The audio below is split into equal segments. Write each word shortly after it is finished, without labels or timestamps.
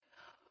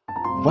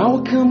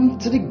Welcome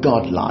to the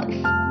God Life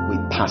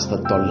with Pst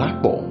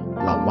Dolapo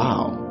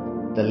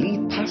Lawal, the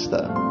lead pastor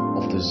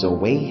of the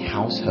Zoe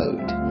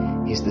household.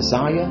 His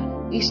desire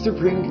is to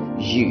bring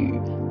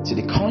you to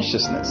the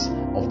consciousness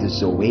of the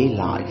Zoe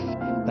life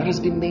that has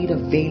been made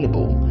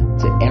available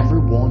to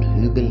everyone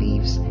who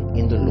believes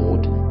in the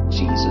Lord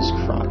Jesus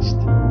Christ.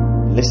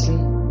 Listen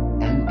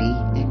and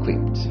be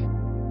equipped.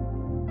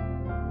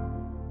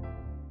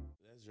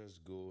 Let's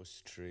just go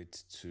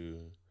straight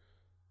to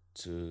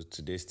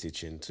today's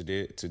teaching.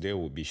 Today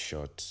will be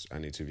short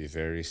and it will be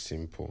very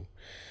simple.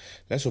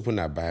 Let's open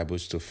our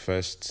Bibles to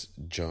 1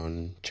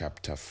 John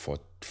chapter 4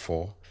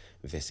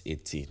 verse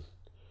 18.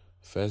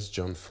 1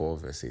 John 4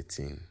 verse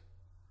 18.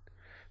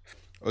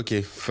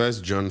 Okay, 1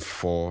 John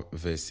 4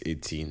 verse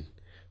 18.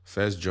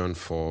 1 John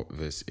 4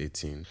 verse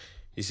 18.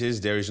 He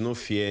says, "There is no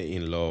fear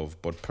in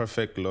love, but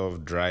perfect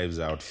love drives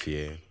out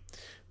fear,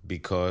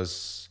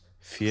 because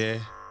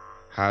fear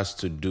has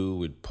to do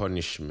with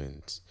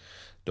punishment.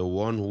 The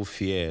one who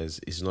fears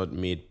is not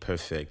made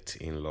perfect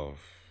in love."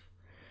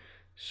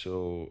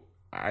 So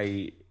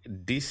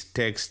this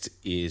text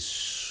is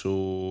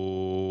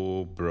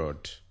so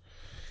broad,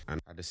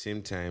 and at the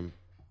same time,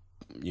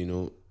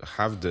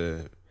 have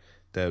the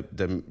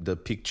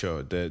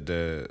picture,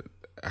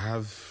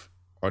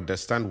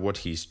 understand what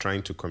he's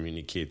trying to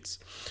communicate.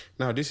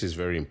 Now, this is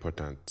very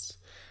important.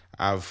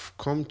 I've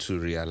come to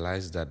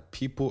realize that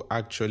people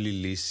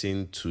actually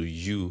listen to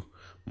you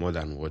more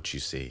than what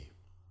you say.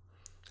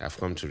 I've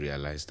come to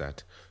realize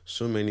that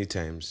so many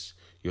times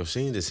you're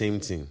saying the same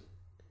thing.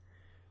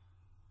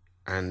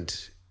 And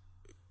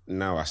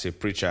now, as a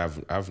preacher,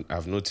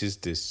 I've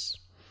noticed this,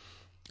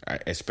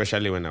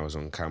 especially when I was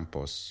on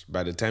campus.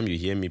 By the time you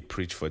hear me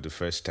preach for the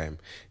first time,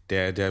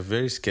 they're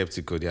very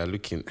skeptical. They are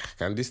looking,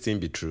 can this thing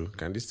be true?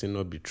 Can this thing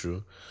not be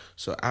true?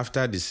 So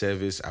after the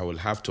service, I will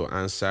have to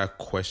answer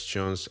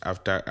questions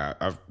after,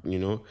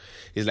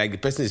 it's like the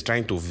person is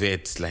trying to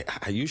vet,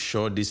 like, are you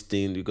sure this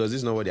thing? Because this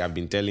is not what they have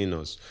been telling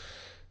us.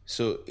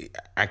 So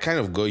I kind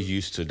of got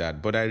used to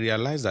that. But I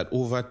realized that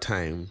over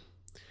time,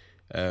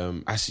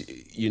 as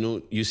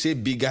you say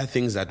bigger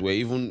things that were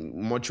even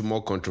much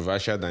more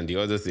controversial than the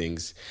other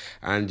things,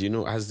 and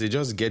as they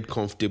just get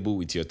comfortable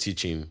with your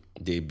teaching,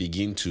 they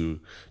begin to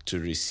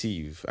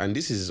receive. And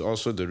this is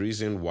also the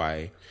reason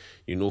why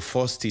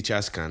false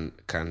teachers can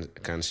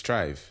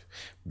strive,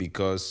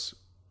 because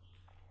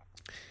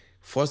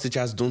false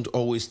teachers don't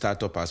always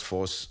start up as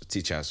false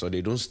teachers, or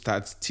they don't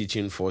start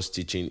teaching false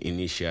teaching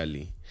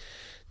initially.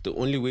 The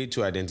only way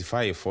to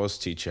identify a false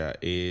teacher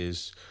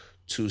is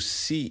to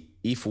see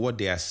if what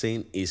they are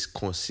saying is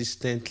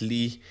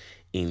consistently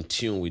in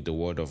tune with the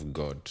Word of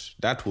God.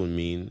 That will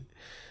mean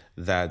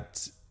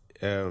that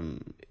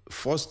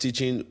false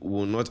teaching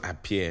will not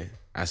appear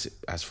as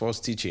false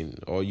teaching,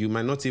 or you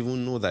might not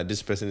even know that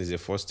this person is a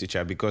false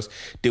teacher, because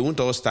they won't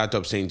all start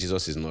up saying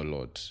Jesus is not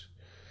Lord.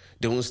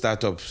 They won't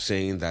start up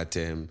saying that,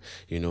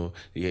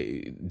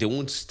 they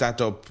won't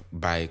start up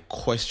by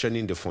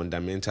questioning the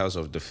fundamentals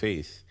of the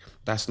faith.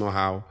 That's not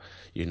how,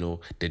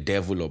 the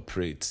devil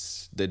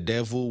operates. The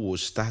devil will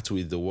start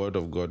with the word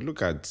of God.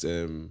 Look at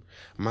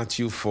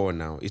Matthew 4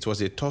 now. It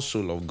was a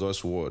tussle of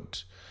God's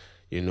word.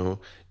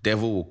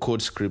 Devil will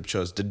quote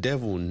scriptures. The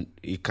devil,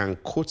 he can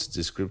quote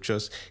the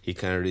scriptures. He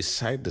can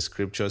recite the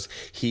scriptures.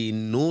 He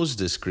knows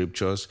the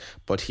scriptures,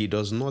 but he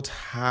does not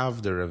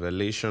have the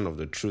revelation of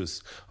the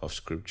truth of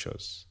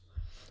scriptures.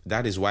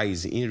 That is why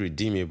he's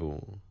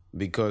irredeemable,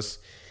 because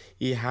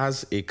he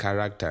has a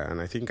character.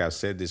 And I think I've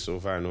said this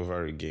over and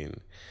over again.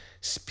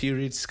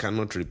 Spirits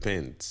cannot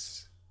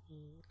repent.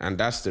 And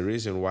that's the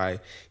reason why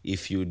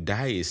if you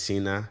die a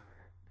sinner,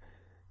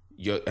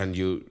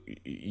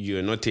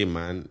 you're not a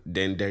man,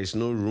 then there's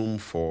no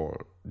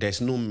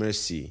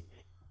mercy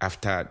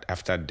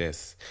after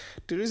death.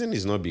 The reason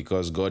is not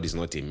because God is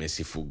not a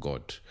merciful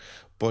God,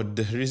 but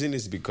the reason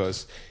is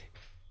because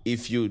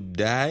if you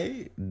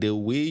die, the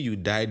way you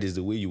died is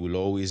the way you will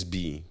always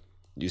be.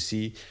 You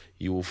see,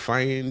 you will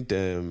find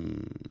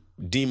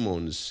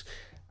demons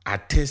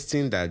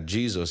attesting that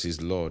Jesus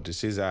is Lord. It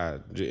says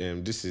that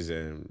Jesus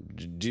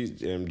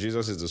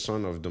is the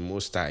Son of the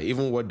Most High.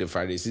 Even what the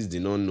Pharisees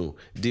did not know,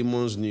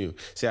 demons knew.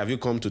 Say, have you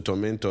come to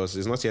torment us?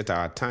 It's not yet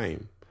our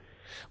time.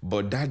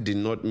 But that did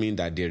not mean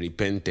that they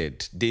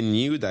repented. They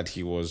knew that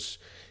he was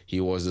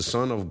the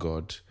Son of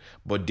God,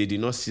 but they did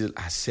not still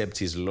accept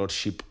his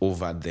lordship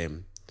over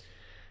them.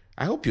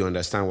 I hope you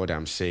understand what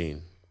I'm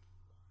saying.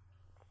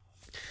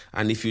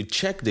 And if you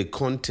check the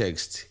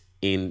context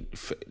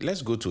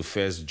let's go to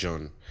 1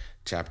 John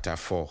chapter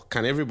 4.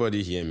 Can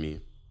everybody hear me?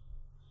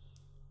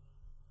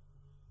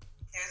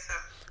 Yes, sir.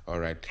 All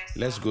right.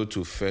 Let's go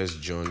to 1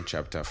 John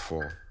chapter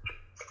 4.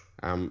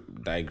 I'm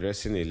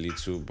digressing a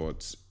little,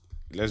 but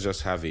let's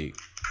just have a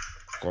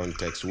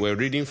context. We're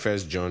reading 1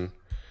 John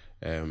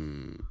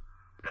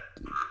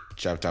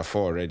chapter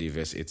 4 already,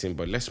 verse 18,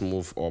 but let's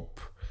move up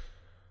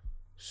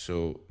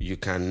so you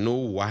can know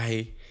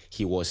why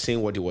he was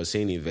saying what he was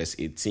saying in verse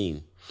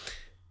 18.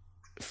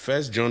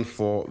 First John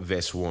 4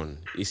 verse 1,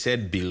 he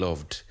said,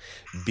 "Beloved,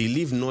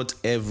 believe not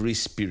every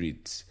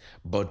spirit,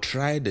 but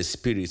try the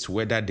spirits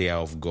whether they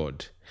are of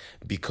God,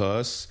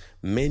 because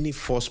many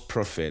false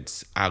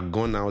prophets are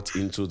gone out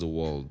into the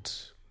world."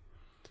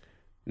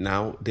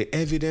 Now, the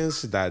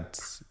evidence that,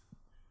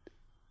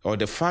 or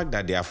the fact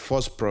that they are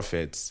false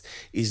prophets,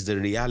 is the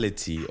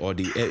reality, or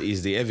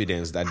is the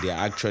evidence that they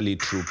are actually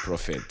true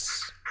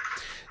prophets.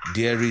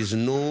 There is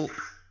no,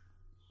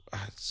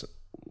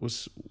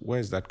 where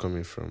is that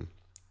coming from?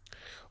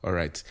 All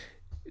right.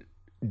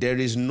 There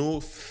is no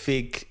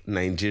fake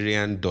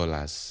Nigerian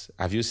dollars.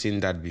 Have you seen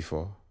that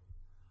before?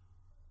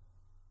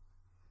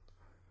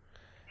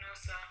 No,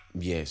 sir.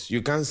 Yes,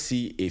 you can't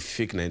see a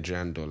fake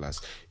Nigerian dollars.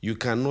 You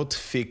cannot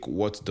fake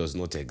what does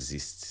not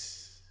exist.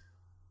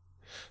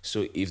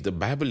 So if the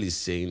Bible is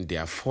saying they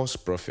are false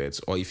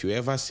prophets, or if you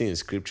ever see in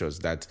scriptures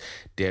that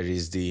there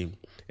is the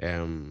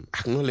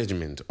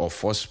acknowledgement of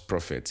false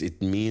prophets,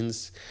 it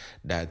means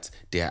that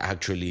they are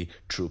actually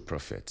true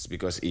prophets.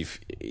 Because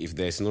if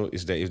there's no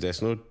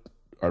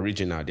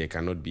original, there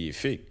cannot be a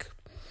fake.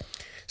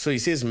 So he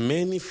says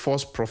many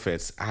false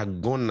prophets are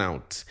gone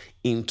out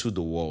into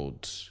the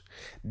world.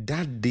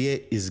 That there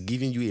is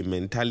giving you a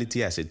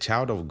mentality as a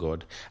child of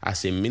God,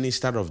 as a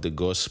minister of the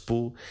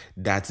gospel,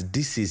 that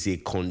this is a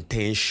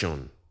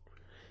contention.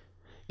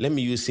 Let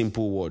me use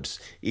simple words.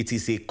 It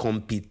is a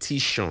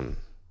competition.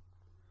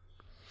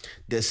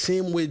 The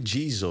same way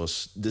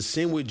Jesus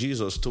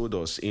told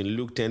us in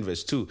Luke 10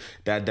 verse 2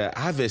 that the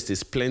harvest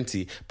is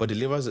plenty, but the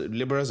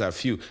laborers are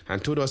few,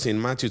 and told us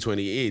in Matthew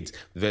 28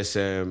 verse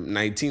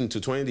 19 to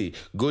 20,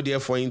 "Go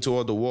therefore into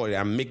all the world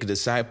and make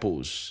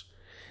disciples."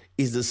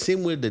 Is the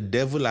same way the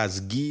devil has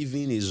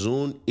given his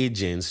own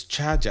agents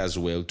charge as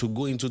well to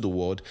go into the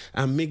world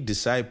and make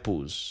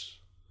disciples.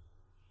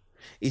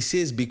 It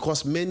says,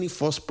 because many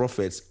false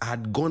prophets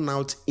had gone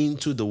out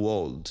into the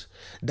world.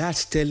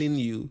 That's telling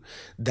you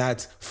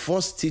that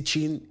false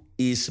teaching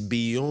is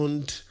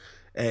beyond,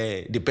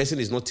 the person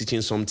is not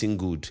teaching something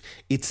good.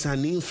 It's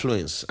an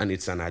influence and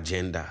it's an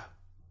agenda.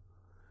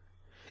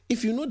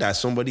 If you know that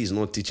somebody is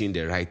not teaching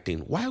the right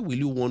thing, why will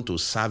you want to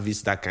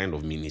service that kind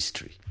of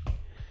ministry?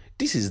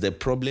 This is the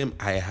problem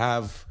I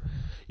have,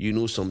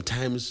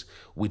 sometimes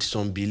with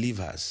some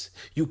believers.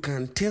 You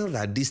can tell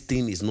that this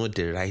thing is not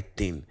the right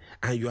thing,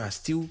 and you are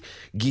still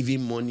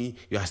giving money,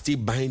 you are still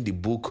buying the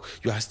book,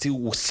 you are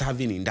still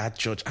serving in that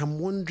church. I'm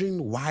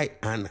wondering why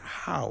and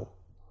how.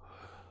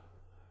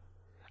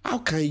 How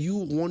can you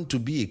want to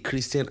be a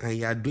Christian and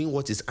you are doing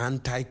what is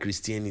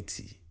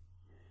anti-Christianity?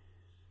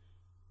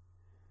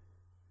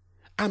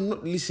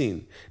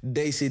 Listen,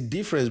 there is a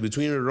difference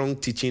between wrong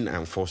teaching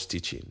and false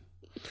teaching.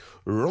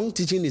 Wrong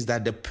teaching is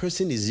that the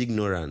person is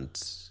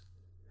ignorant.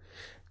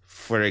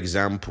 For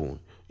example,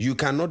 you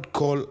cannot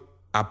call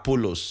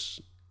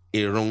Apollos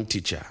a wrong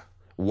teacher.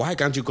 Why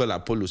can't you call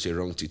Apollos a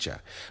wrong teacher?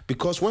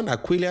 Because when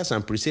Aquilus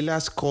and Priscilla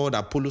called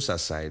Apollos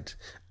aside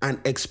and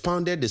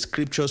expounded the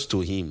scriptures to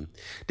him,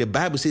 the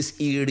Bible says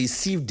he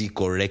received the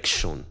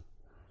correction.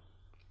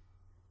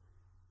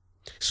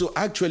 So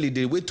actually,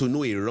 the way to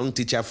know a wrong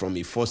teacher from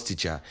a false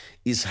teacher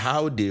is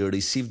how they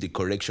receive the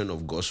correction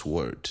of God's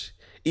word.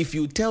 If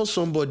you tell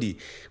somebody,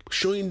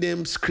 showing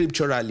them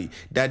scripturally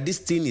that this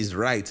thing is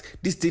right,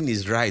 this thing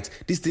is right,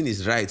 this thing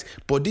is right,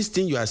 but this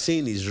thing you are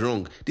saying is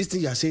wrong, this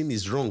thing you are saying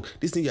is wrong,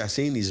 this thing you are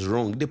saying is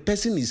wrong, the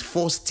person is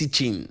false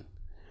teaching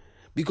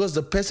because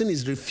the person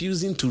is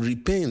refusing to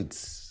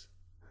repent.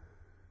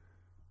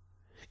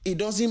 It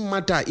doesn't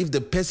matter if the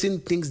person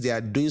thinks they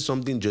are doing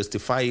something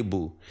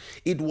justifiable.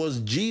 It was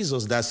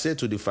Jesus that said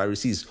to the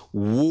Pharisees,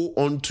 "Woe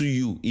unto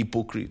you,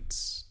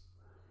 hypocrites."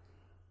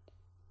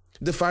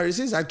 The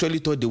Pharisees actually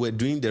thought they were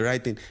doing the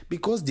right thing.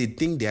 Because they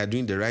think they are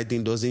doing the right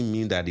thing doesn't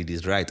mean that it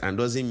is right, and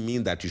doesn't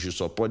mean that you should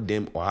support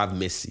them or have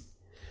mercy.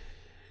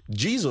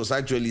 Jesus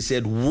actually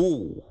said,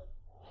 "Woe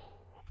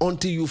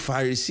unto you,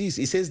 Pharisees."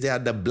 He says they are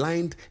the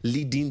blind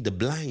leading the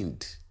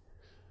blind.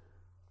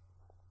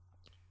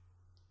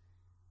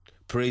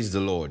 Praise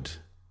the Lord.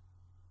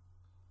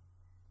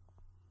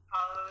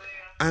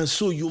 Hallelujah. And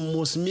so you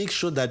must make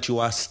sure that you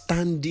are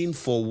standing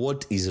for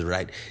what is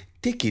right.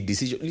 Take a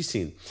decision.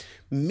 Listen,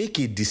 make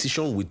a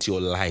decision with your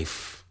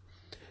life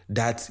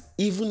that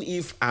even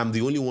if I'm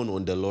the only one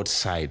on the Lord's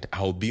side,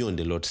 I'll be on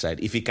the Lord's side.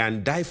 If he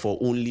can die for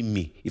only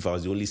me, if I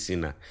was the only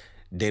sinner,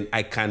 then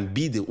I can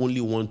be the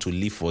only one to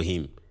live for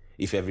him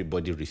if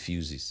everybody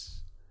refuses.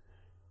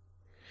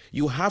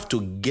 You have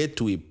to get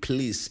to a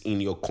place in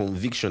your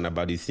conviction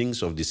about the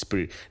things of the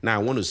Spirit. Now,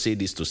 I want to say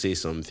this to say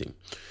something.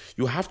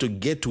 You have to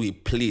get to a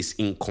place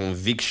in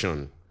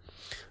conviction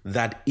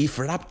that if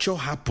rapture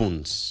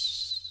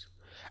happens,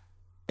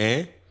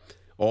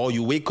 or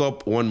you wake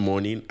up one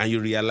morning and you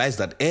realize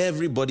that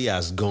everybody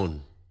has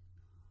gone,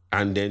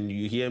 and then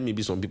you hear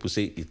maybe some people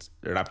say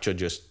rapture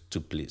just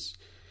took place.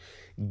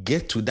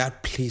 Get to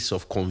that place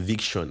of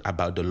conviction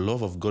about the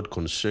love of God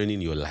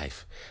concerning your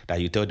life that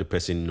you tell the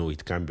person, no,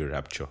 it can't be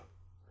rapture.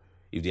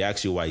 If they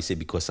ask you why, you say,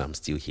 because I'm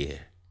still here.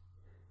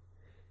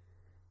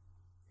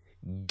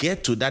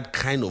 get to that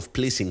kind of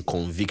place in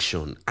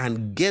conviction,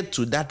 and get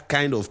to that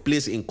kind of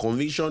place in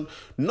conviction,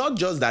 not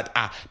just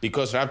that,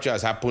 because rapture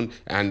has happened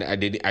and I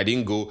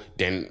didn't go,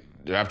 then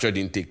the rapture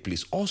didn't take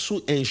place. Also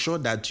ensure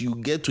that you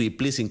get to a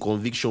place in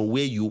conviction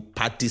where you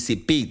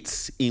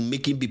participate in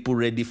making people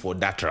ready for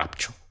that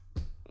rapture.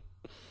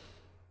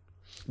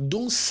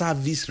 Don't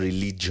service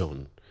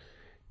religion.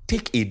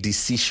 Take a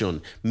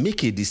decision,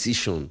 make a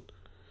decision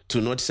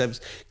to not serve.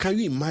 Can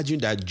you imagine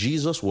that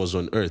Jesus was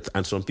on earth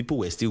and some people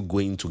were still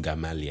going to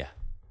Gamaliel?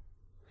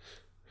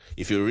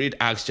 If you read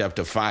Acts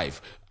chapter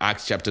 5,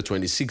 Acts chapter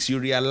 26, you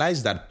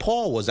realize that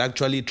Paul was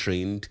actually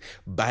trained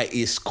by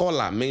a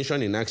scholar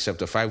mentioned in Acts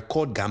chapter 5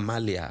 called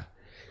Gamaliel.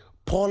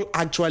 Paul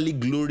actually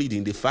gloried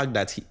in the fact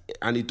that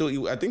I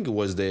think it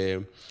was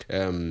the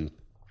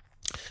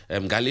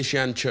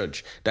Galatian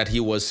church, that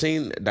he was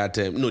saying that,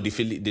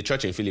 the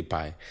church in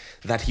Philippi,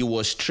 that he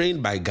was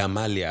trained by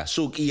Gamaliel.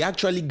 So he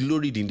actually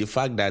gloried in the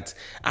fact that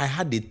I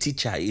had a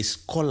teacher, a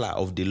scholar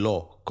of the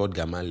law called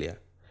Gamaliel.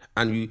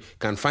 And you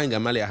can find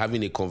Gamaliel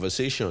having a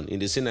conversation in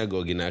the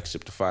synagogue in Acts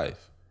chapter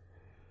 5.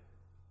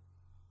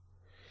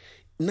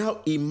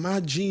 Now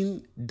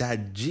imagine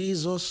that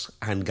Jesus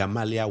and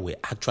Gamaliel were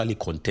actually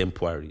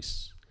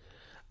contemporaries,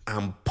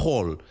 and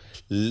Paul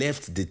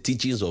left the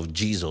teachings of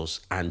Jesus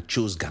and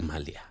chose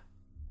Gamaliel.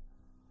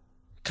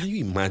 Can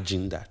you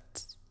imagine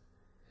that?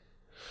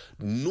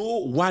 No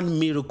one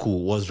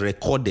miracle was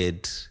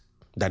recorded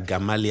that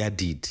Gamaliel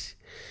did.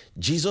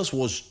 Jesus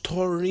was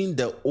touring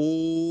the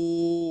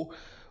whole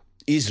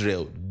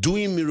Israel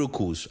doing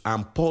miracles,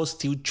 and Paul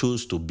still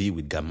chose to be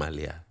with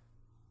Gamaliel.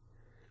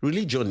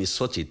 Religion is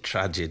such a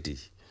tragedy.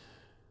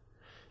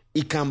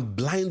 It can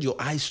blind your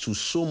eyes to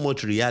so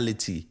much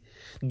reality.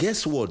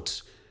 Guess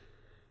what?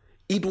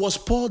 It was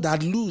Paul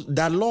that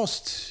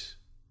lost.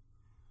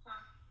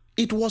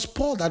 It was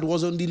Paul that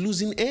was on the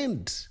losing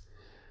end.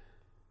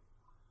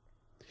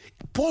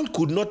 Paul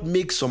could not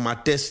make some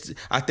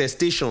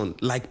attestation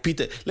like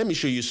Peter. Let me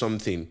show you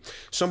something.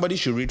 Somebody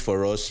should read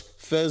for us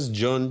 1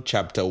 John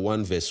chapter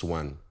 1 verse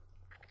 1.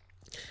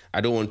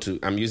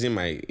 I'm using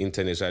my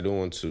internet, so I don't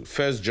want to.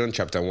 1 John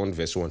chapter 1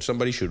 verse 1.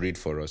 Somebody should read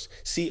for us.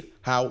 See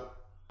how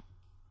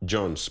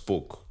John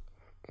spoke.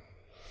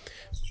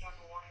 1 John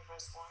 1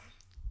 verse 1.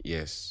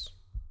 Yes.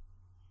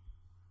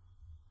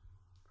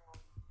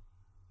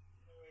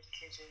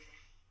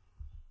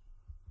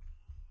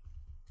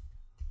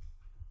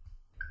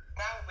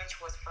 That which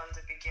was from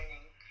the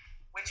beginning,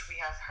 which we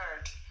have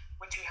heard,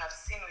 which we have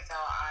seen with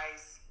our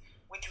eyes,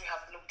 which we have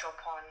looked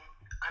upon,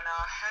 and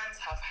our hands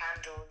have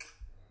handled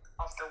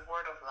of the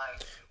word of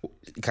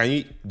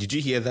life. Did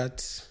you hear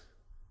that?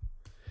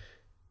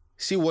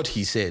 See what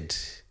he said.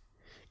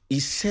 He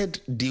said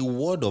the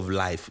word of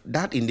life.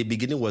 That in the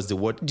beginning was the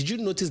word. Did you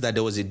notice that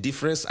there was a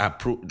different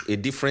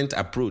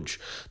approach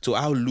to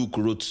how Luke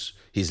wrote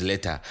his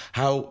letter,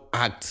 how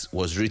Acts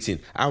was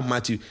written, how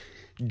Matthew.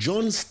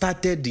 John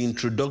started the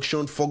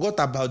introduction, forgot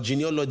about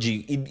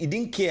genealogy. He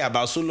didn't care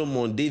about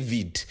Solomon,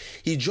 David.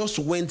 He just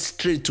went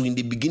straight to, in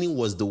the beginning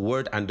was the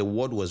word, and the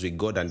word was with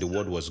God, and the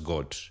word was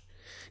God.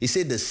 He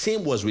said the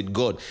same was with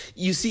God.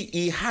 You see,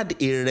 he had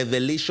a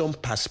revelation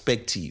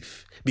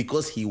perspective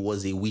because he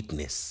was a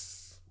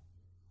witness.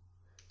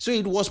 So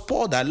it was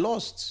Paul that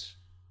lost.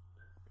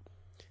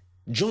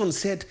 John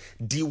said,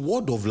 the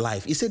word of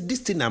life. He said, this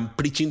thing I'm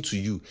preaching to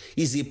you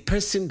is a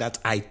person that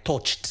I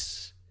touched.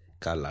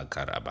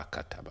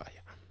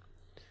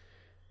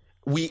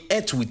 We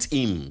ate with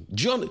him.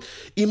 John,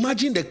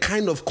 imagine the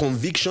kind of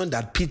conviction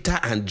that Peter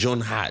and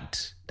John had.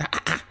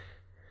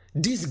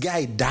 This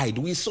guy died.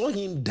 We saw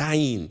him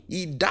dying.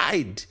 He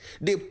died.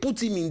 They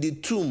put him in the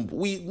tomb.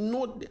 We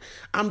know,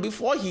 and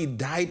before he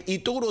died, he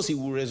told us he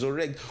will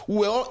resurrect. We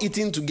were all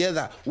eating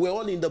together. We were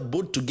all in the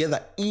boat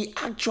together. He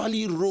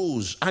actually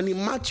rose. And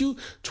in Matthew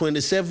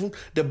 27,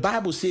 the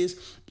Bible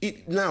says,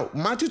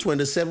 Matthew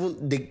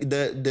 27,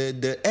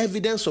 the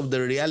evidence of the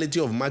reality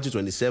of Matthew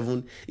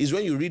 27 is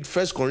when you read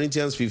 1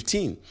 Corinthians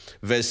 15,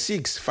 verse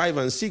 6, 5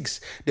 and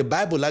 6. The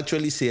Bible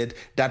actually said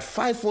that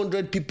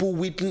 500 people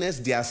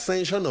witnessed the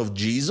ascension of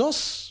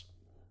Jesus,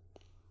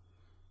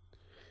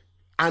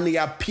 and he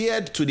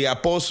appeared to the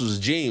apostles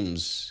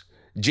James,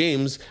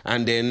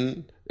 and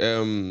then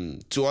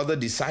to other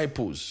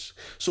disciples.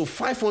 So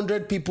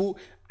 500 people,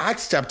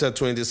 Acts chapter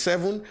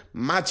 27,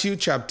 Matthew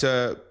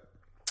chapter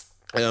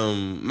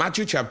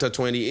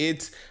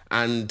 28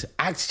 and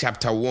Acts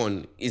chapter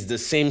 1 is the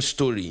same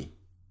story.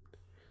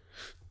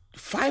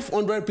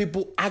 500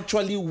 people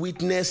actually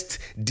witnessed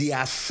the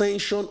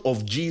ascension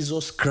of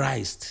Jesus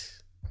Christ.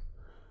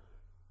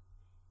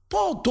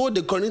 Paul told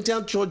the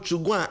Corinthian church to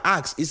go and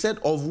ask. He said,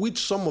 of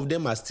which some of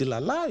them are still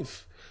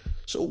alive.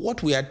 So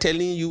what we are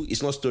telling you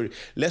is not story.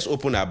 Let's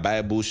open our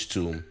Bibles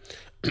to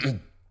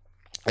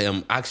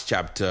Acts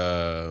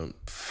chapter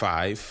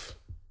 5.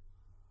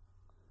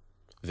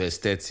 Verse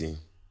 30.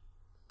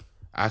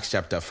 Acts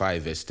chapter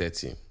 5, verse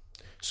 30.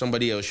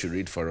 Somebody else should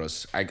read for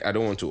us. I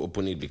don't want to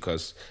open it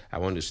because I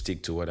want to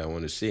stick to what I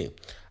want to say.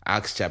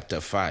 Acts chapter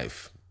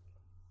 5,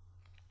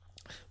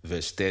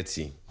 verse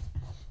 30.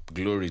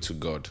 Glory to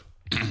God.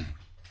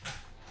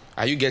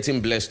 Are you getting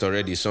blessed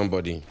already,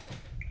 somebody?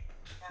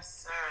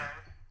 Yes, sir.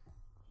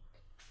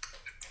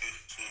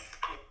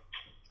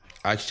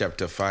 Acts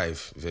chapter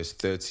 5, verse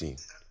 30.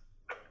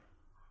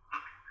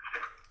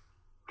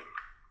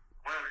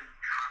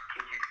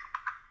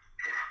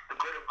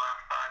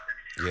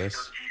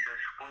 Yes.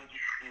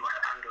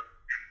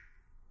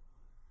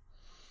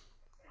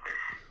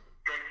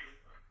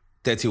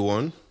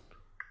 31.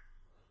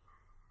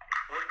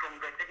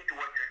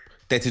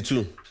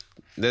 32.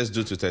 Let's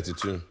do to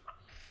 32.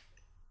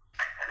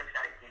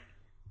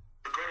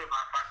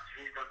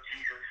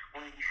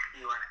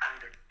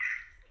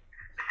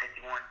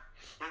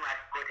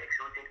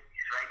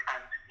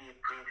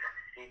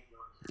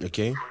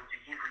 Okay.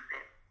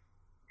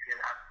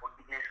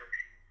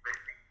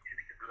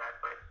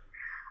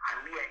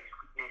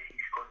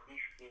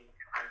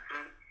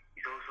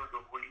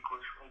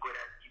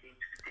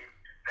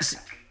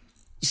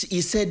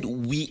 He said,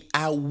 we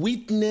are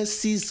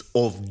witnesses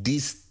of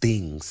these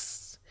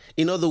things.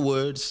 In other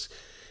words,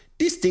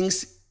 these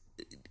things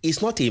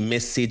is not a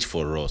message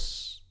for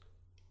us.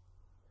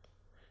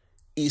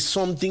 It's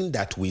something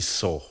that we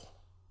saw.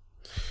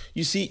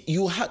 You see,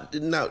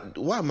 now,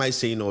 why am I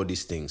saying all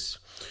these things?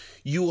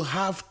 You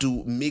have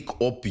to make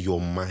up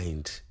your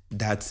mind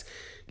that,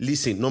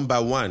 listen,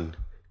 number one,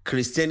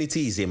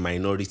 Christianity is a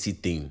minority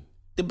thing.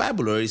 The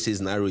Bible already says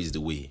narrow is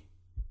the way.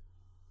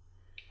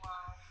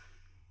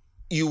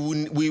 We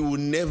will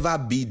never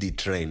be the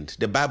trend.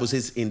 The Bible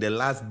says in the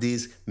last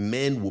days,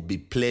 men will be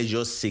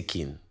pleasure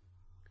seeking.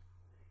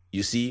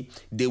 You see,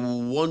 they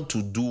will want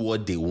to do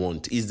what they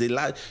want. We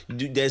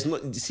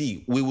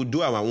will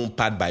do our own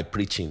part by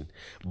preaching.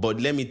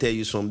 But let me tell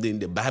you something.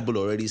 The Bible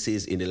already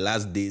says in the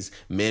last days,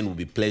 men will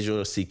be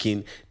pleasure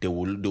seeking. They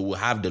will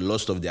have the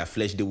lust of their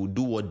flesh. They will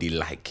do what they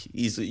like.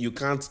 You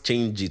can't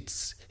change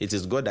it. It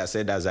is God that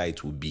said that's how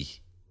it will be.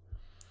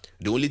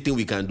 The only thing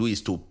we can do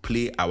is to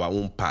play our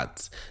own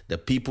part. The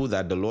people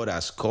that the Lord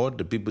has called,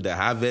 the people that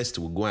harvest,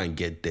 will go and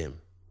get them.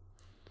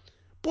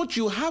 But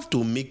you have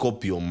to make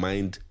up your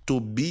mind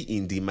to be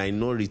in the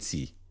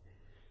minority.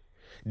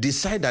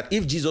 Decide that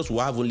if Jesus will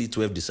have only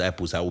 12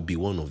 disciples, I will be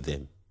one of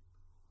them.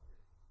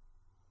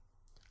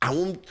 I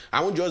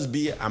won't just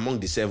be among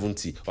the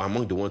 70 or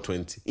among the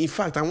 120. In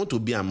fact, I want to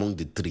be among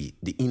the 3,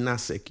 the inner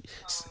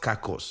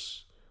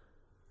carcass.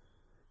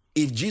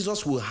 If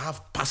Jesus will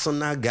have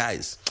personal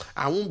guys,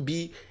 I won't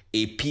be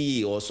a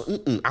PA or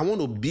something. I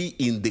want to be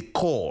in the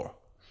core.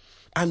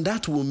 And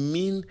that will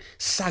mean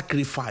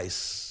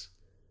sacrifice.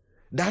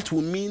 That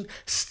will mean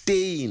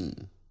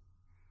staying.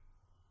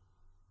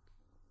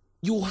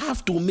 You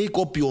have to make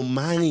up your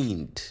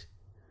mind.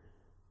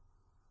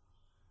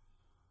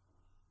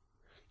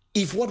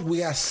 If what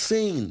we are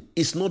saying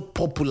is not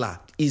popular,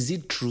 is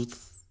it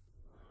truth?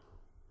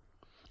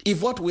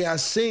 If what we are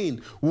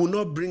saying will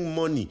not bring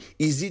money,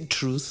 is it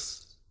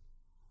truth?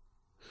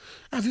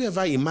 Have you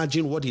ever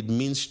imagined what it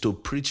means to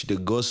preach the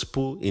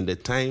gospel in the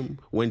time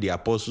when the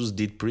apostles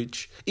did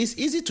preach? It's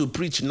easy to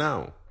preach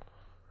now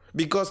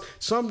because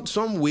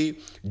some way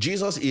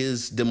Jesus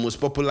is the most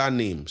popular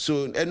name.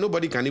 So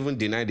nobody can even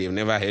deny they've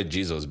never heard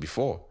Jesus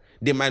before.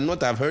 They might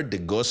not have heard the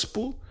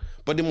gospel,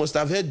 but they must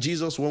have heard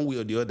Jesus one way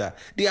or the other.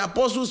 The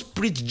apostles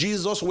preached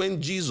Jesus when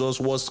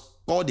Jesus was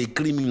called a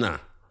criminal.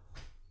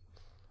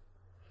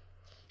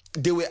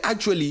 They were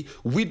actually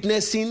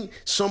witnessing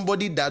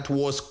somebody that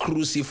was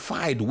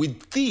crucified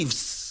with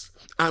thieves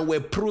and were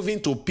proving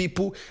to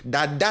people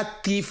that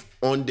that thief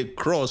on the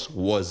cross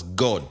was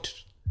God.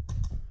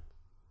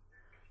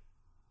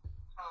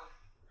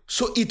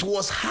 So it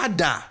was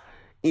harder,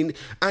 and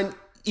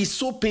it's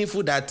so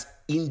painful that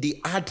in the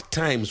hard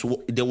times,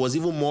 there was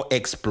even more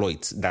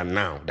exploits than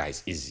now. That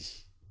is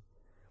easy.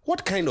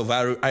 What kind of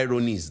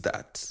irony is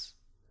that?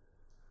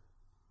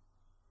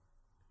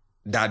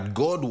 That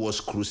God was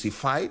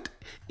crucified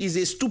is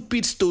a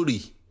stupid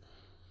story.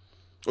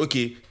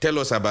 Okay, tell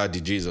us about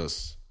the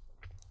Jesus.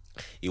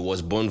 He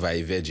was born by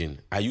a virgin.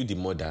 Are you the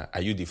mother?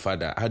 Are you the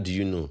father? How do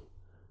you know?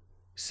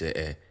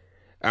 Say,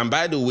 And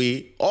by the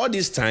way, all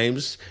these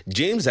times,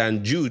 James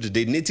and Jude,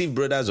 the native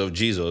brothers of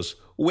Jesus,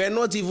 were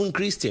not even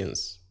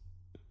Christians.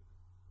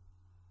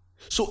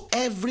 So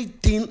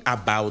everything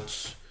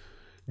about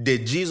the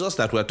Jesus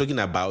that we're talking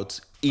about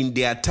in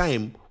their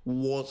time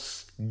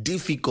was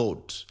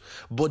difficult,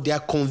 but their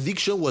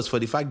conviction was for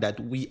the fact that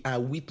we are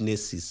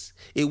witnesses.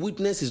 A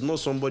witness is not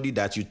somebody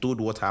that you told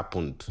what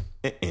happened.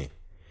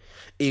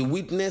 A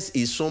witness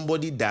is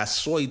somebody that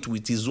saw it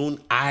with his own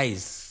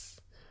eyes.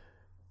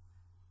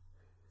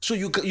 So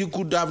you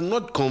could have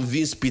not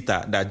convinced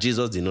Peter that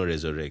Jesus did not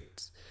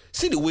resurrect.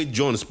 See the way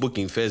John spoke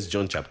in 1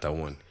 John chapter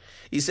 1.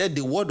 He said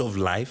the word of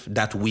life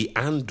that we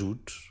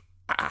handled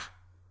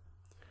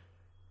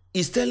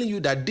is telling you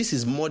that this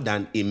is more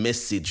than a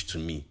message to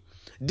me.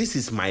 This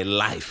is my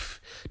life.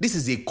 This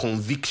is a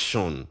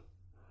conviction.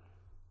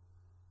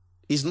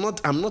 It is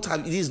not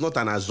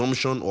an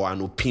assumption or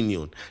an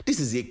opinion.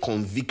 This is a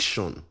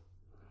conviction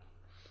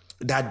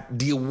that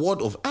the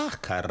word of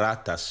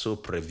karata so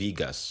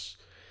previgas.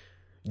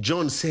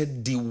 John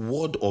said the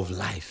word of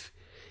life.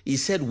 He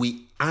said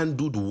we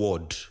handled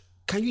word.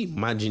 Can you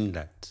imagine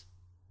that?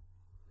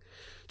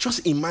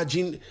 Just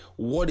imagine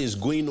what is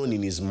going on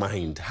in his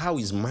mind, how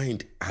his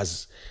mind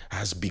has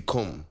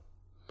become.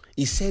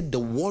 He said the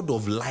word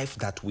of life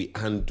that we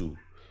handle.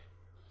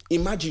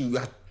 Imagine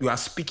you are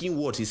speaking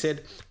words. He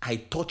said, I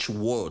touch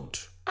word.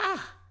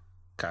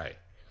 Kai.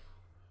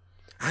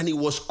 And he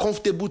was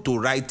comfortable to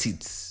write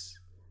it.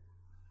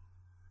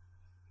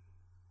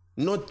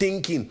 Not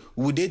thinking,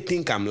 would they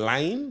think I'm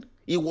lying?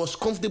 He was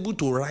comfortable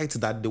to write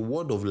that the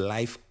word of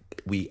life,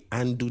 we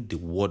handle the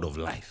word of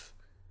life.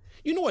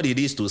 You know what it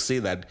is to say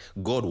that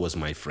God was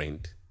my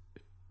friend?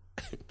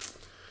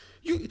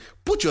 You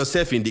put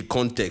yourself in the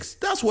context.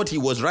 That's what he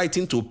was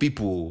writing to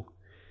people.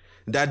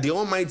 That the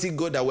Almighty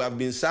God that we have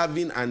been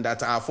serving and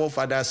that our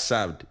forefathers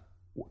served,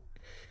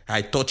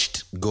 I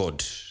touched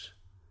God.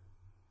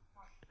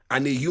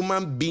 And a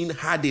human being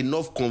had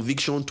enough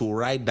conviction to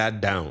write that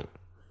down.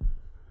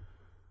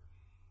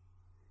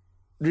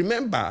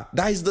 Remember,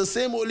 that is the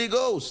same Holy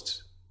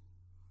Ghost.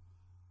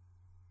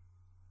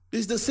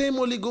 It's the same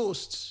Holy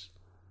Ghost.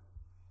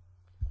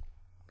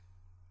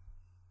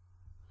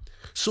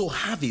 So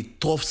have a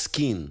tough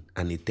skin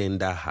and a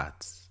tender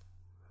heart.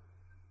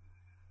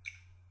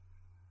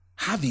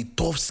 Have a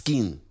tough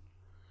skin.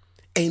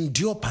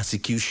 Endure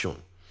persecution.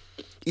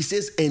 It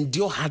says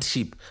endure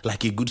hardship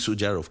like a good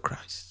soldier of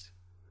Christ.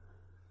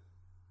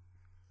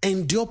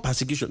 Endure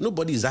persecution.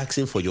 Nobody is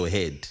asking for your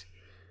head.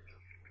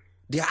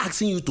 They are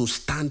asking you to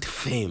stand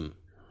firm.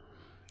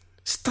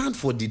 Stand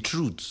for the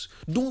truth.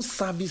 Don't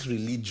service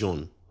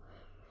religion.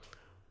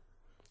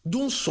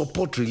 Don't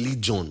support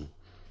religion.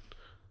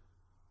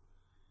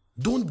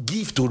 Don't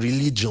give to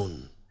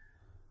religion.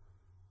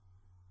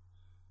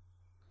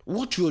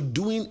 What you're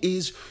doing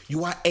is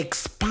you are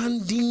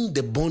expanding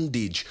the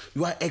bondage.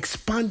 You are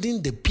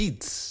expanding the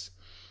pits.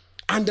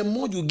 And the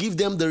more you give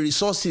them the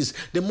resources,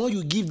 the more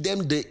you give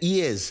them the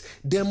ears,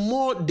 the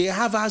more they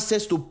have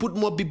access to put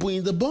more people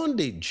in the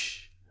bondage.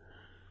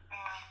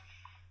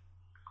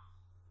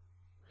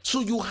 So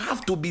you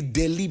have to be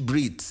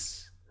deliberate.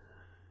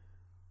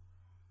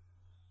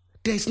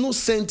 There's no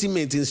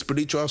sentiment in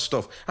spiritual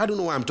stuff. I don't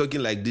know why I'm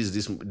talking like this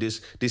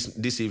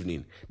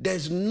evening.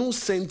 There's no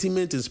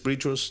sentiment in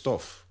spiritual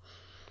stuff.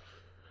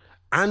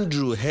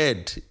 Andrew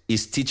heard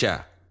his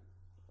teacher,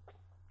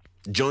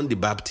 John the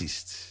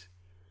Baptist,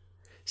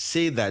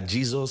 say that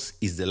Jesus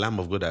is the Lamb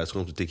of God that has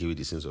come to take away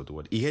the sins of the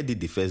world. He heard it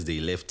the first day,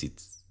 he left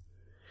it.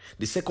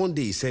 The second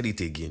day, he said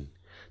it again.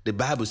 The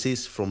Bible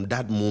says from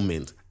that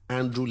moment,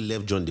 Andrew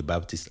left John the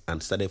Baptist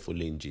and started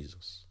following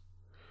Jesus.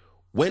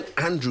 When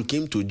Andrew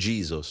came to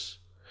Jesus,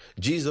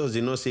 Jesus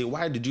did not say,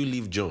 why did you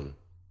leave John?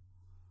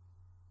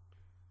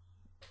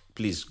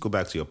 Please, go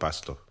back to your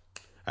pastor.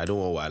 I don't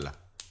want Wala.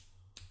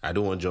 I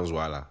don't want John's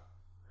Wala.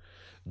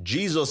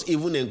 Jesus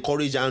even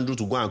encouraged Andrew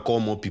to go and call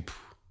more people.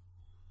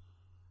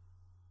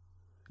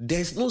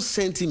 There's no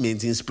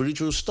sentiment in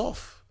spiritual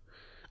stuff.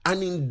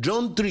 And in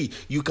John 3,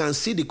 you can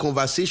see the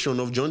conversation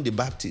of John the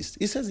Baptist.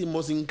 He says he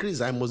must increase,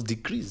 I must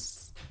decrease.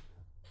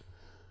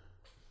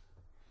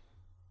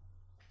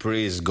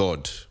 Praise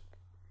God.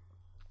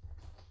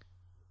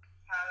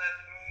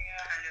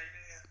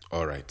 Hallelujah.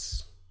 All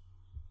right.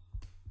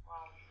 Wow.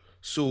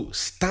 So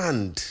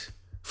stand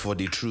for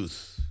the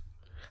truth.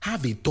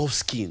 Have a tough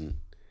skin.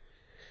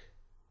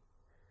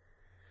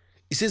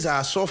 It says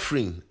our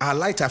suffering, our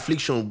light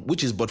affliction,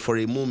 which is but for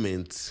a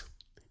moment,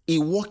 he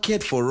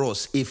worketh for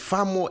us a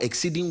far more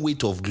exceeding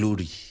weight of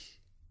glory.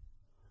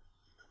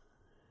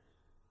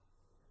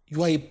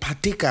 You are a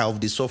partaker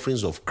of the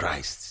sufferings of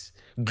Christ.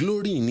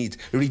 Glory in it.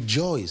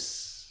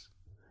 Rejoice.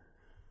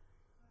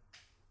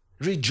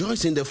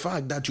 Rejoice in the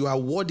fact that you are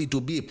worthy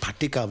to be a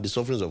partaker of the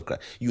sufferings of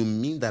Christ. You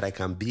mean that I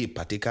can be a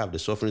partaker of the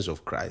sufferings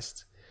of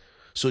Christ?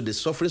 So the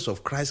sufferings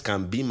of Christ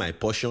can be my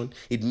portion.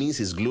 It means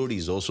his glory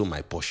is also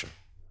my portion.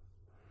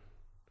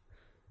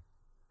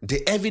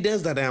 The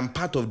evidence that I am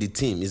part of the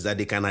team is that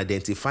they can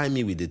identify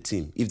me with the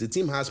team. If the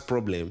team has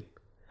problem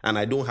and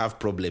I don't have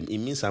problem, it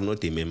means I'm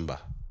not a member.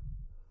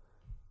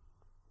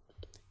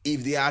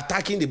 If they are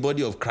attacking the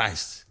body of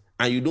Christ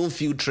and you don't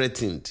feel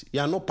threatened, you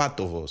are not part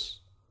of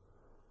us.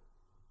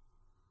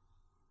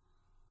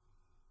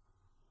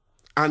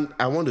 And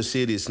I want to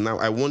say this now.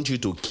 I want you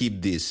to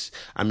keep this.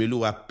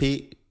 Amilua,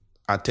 pay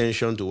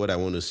attention to what I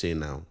want to say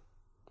now.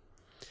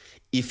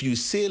 If you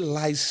say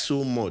lies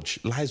so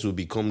much, lies will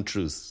become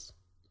truth.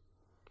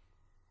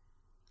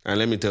 And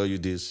let me tell you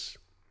this.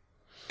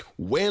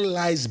 When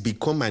lies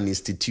become an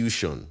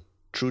institution,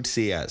 truth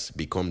sayers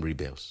become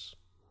rebels.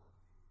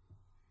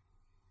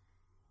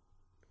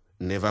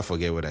 Never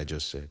forget what I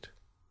just said.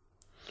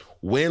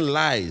 When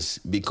lies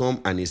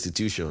become an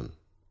institution,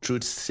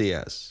 truth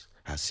sayers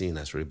are seen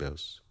as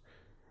rebels.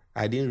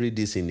 I didn't read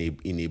this in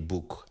a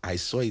book. I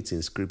saw it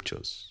in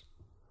scriptures.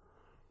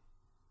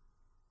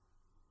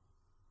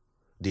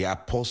 The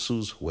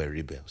apostles were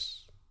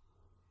rebels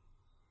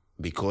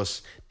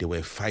because they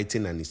were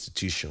fighting an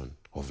institution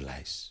of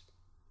lies.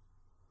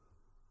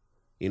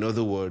 In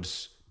other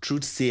words,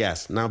 truth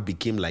sayers now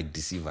became like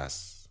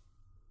deceivers.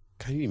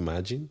 Can you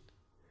imagine?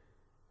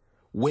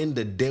 when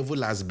the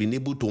devil has been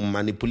able to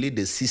manipulate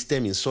the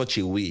system in such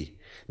a way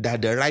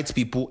that the right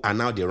people are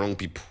now the wrong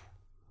people.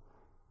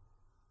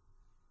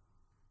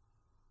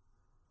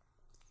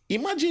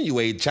 Imagine you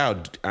were a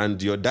child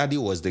and your daddy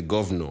was the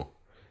governor.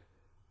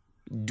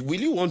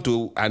 Will you want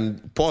to,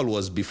 and Paul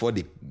was before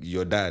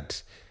your dad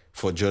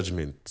for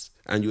judgment,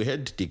 and you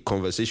heard the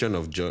conversation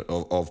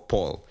of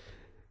Paul.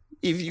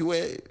 If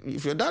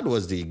your dad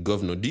was the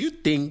governor, do you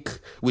think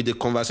with the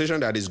conversation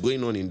that is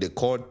going on in the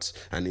court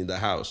and in the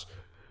house,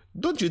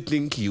 don't you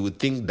think you would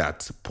think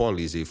that Paul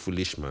is a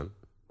foolish man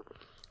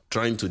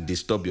trying to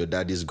disturb your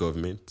daddy's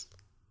government?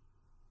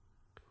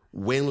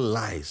 When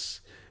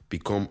lies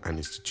become an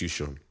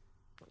institution,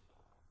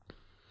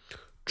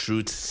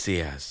 truth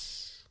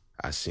sayers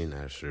are seen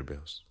as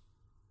rebels.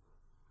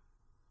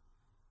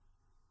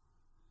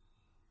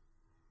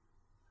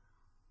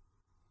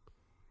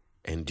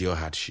 Endure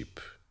hardship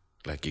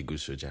like a good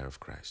soldier of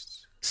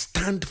Christ.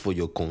 Stand for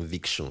your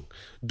conviction.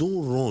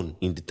 Don't run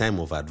in the time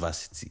of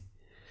adversity.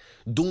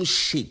 Don't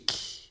shake.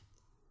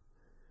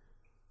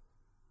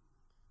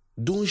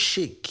 Don't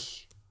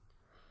shake.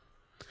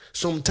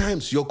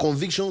 Sometimes your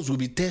convictions will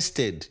be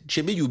tested.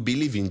 Maybe you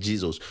believe in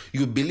Jesus.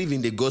 You believe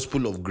in the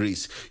gospel of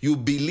grace. You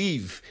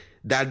believe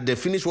that the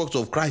finished works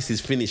of Christ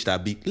is finished.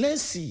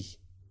 Let's see.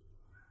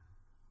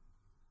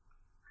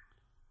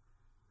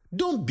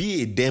 Don't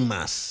be a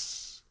Demas.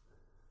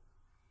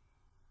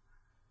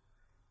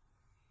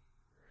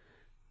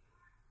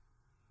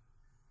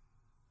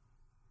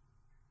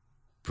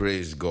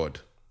 Praise God.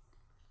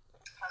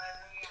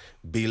 Hallelujah.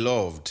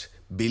 Beloved,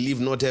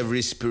 believe not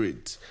every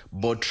spirit,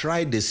 but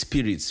try the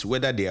spirits,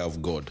 whether they are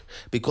of God.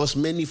 Because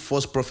many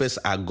false prophets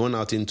are gone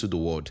out into the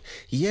world.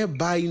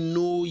 Hereby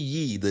know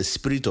ye the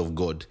Spirit of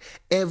God.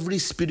 Every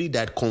spirit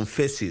that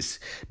confesses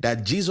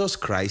that Jesus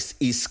Christ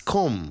is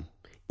come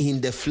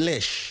in the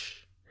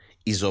flesh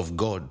is of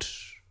God.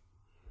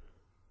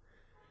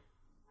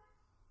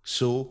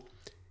 So,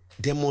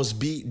 there must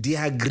be the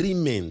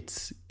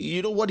agreement.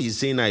 You know what he's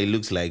saying now? It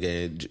looks like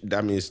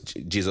that means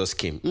Jesus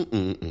came.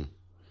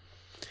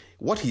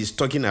 What he's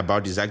talking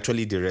about is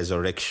actually the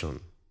resurrection.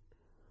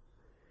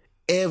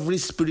 Every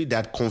spirit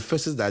that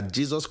confesses that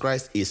Jesus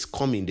Christ is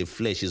come in the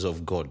flesh is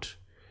of God.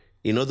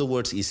 In other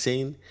words, he's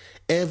saying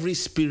every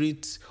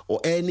spirit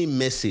or any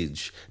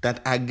message that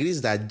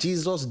agrees that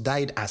Jesus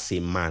died as a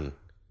man,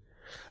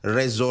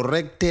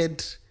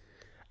 resurrected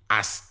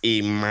as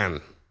a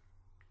man,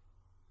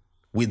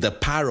 with the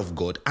power of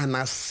God, and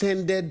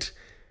ascended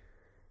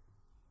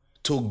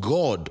to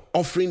God,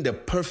 offering the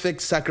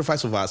perfect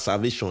sacrifice of our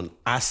salvation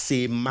as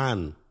a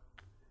man.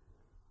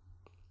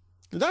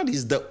 That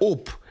is the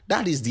hope.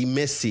 That is the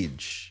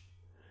message.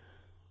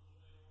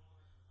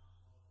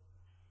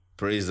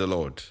 Praise the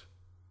Lord.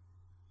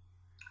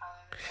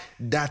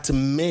 That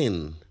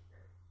men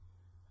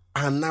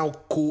are now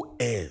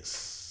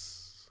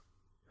co-heirs.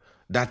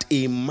 That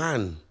a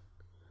man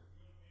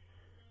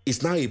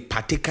is now a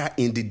partaker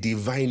in the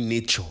divine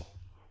nature.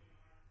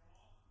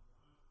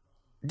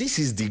 This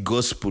is the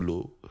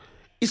gospel.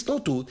 It's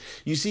not to,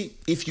 you see,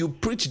 if you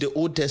preach the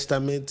Old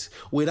Testament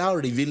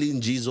without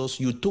revealing Jesus,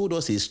 you told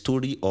us a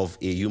story of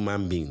a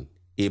human being,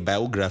 a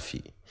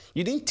biography.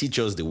 You didn't teach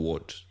us the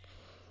word.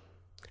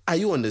 Are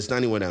you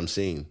understanding what I'm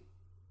saying?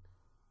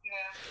 Yeah.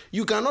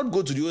 You cannot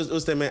go to the Old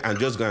Testament and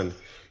just go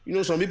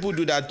and, some people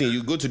do that thing.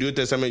 You go to the Old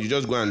Testament, you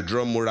just go and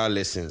draw moral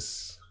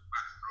lessons.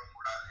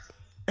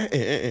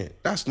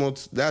 That's not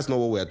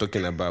what we are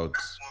talking about.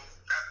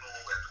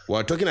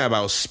 We're talking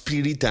about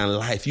spirit and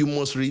life. You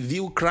must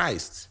reveal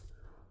Christ.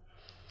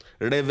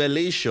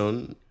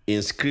 Revelation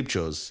in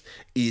scriptures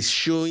is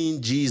showing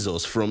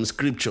Jesus from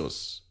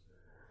scriptures.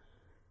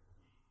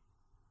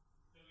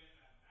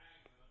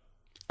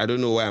 I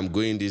don't know why I'm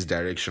going this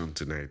direction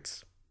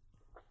tonight.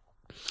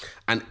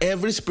 And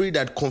every spirit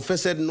that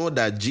confesseth not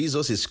that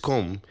Jesus is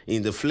come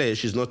in the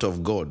flesh is not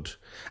of God.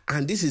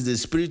 And this is the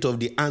spirit of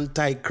the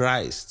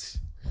Antichrist.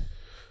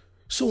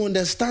 So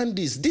understand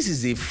this. This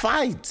is a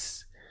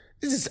fight.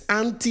 This is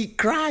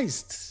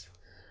Antichrist.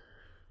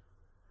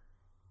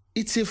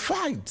 It's a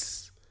fight.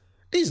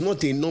 This is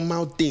not a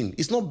normal thing.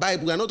 It's not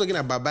Bible. We are not talking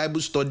about Bible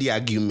study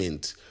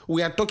argument.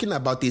 We are talking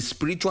about a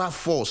spiritual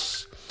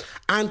force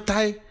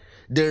anti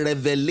the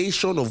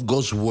revelation of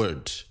God's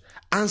word,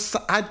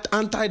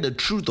 anti the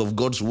truth of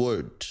God's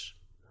word.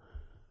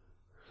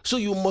 So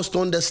you must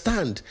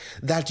understand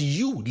that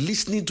you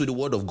listening to the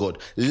word of God,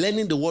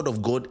 learning the word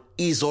of God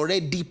is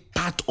already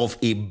part of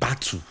a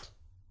battle.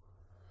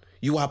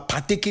 You are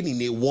partaking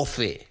in a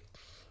warfare.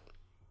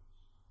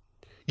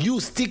 You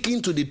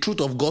sticking to the truth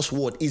of God's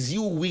word is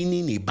you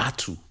winning a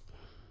battle.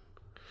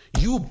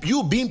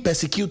 You being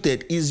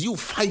persecuted is you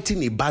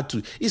fighting a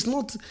battle. It's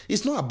not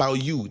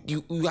about you.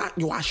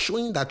 You are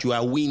showing that you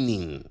are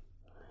winning.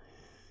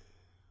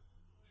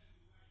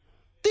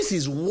 This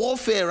is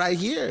warfare right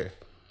here.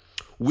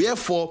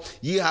 Wherefore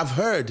ye have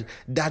heard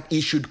that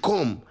it should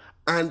come,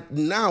 and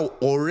now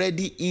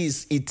already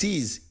it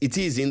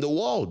is in the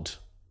world.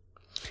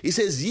 It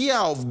says, ye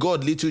are of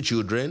God, little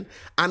children,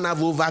 and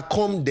have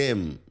overcome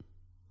them.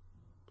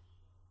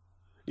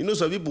 You know,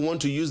 some people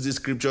want to use this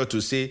scripture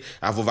to say,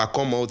 I've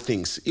overcome all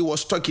things. It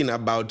was talking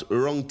about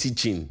wrong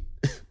teaching.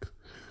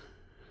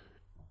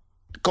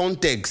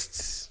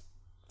 Context.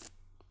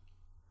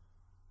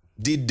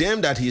 The them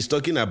that he's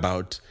talking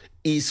about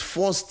is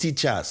false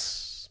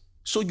teachers.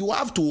 So you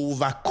have to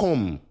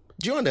overcome.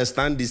 Do you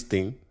understand this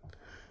thing?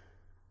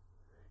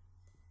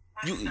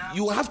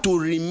 You have to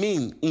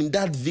remain in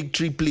that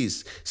victory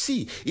place.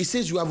 See, it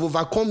says you have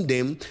overcome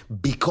them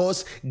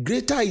because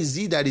greater is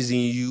he that is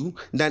in you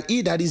than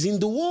he that is in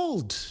the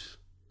world.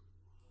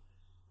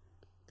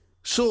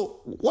 So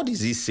what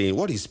is he saying?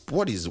 What is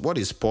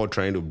Paul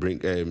trying to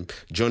bring,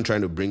 John trying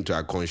to bring to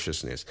our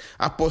consciousness?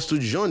 Apostle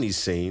John is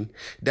saying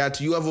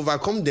that you have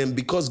overcome them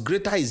because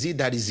greater is he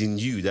that is in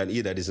you than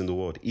he that is in the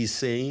world. He's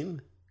saying,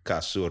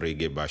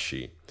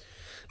 Kasoregebashi.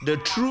 The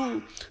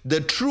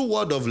true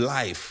word of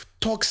life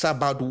talks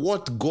about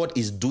what God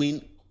is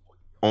doing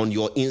on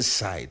your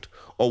inside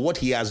or what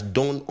he has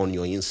done on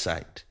your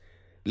inside.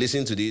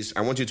 Listen to this.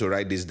 I want you to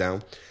write this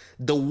down.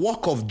 The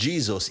work of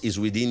Jesus is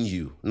within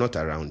you, not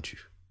around you.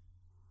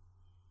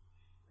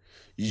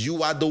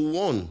 You are the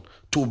one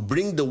to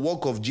bring the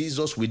work of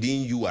Jesus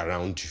within you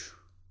around you.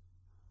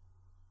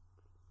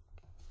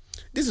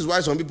 This is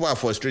why some people are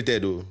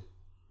frustrated, though.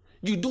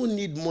 You don't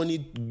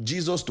need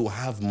Jesus to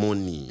have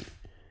money.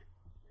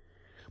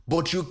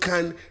 But you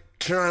can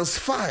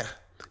transfer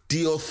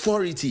the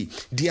authority,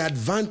 the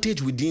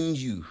advantage within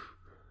you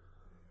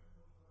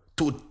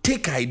to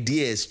take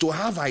ideas, to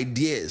have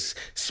ideas,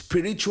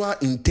 spiritual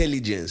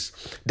intelligence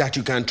that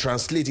you can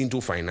translate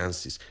into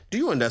finances. Do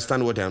you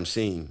understand what I'm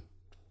saying?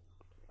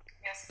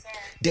 Yes, sir.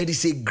 There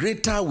is a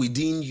greater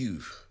within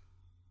you.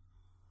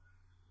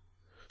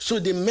 So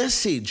the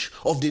message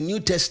of the New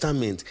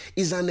Testament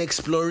is an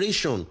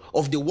exploration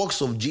of the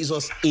works of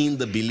Jesus in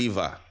the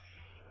believer.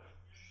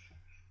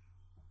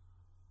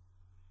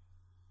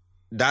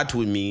 That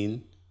would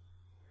mean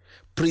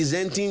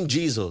presenting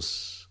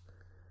Jesus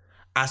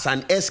as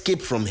an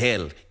escape from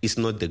hell is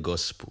not the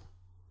gospel.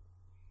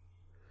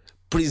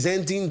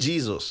 Presenting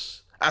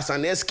Jesus as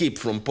an escape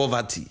from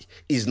poverty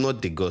is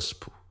not the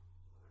gospel.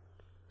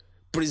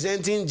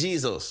 Presenting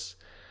Jesus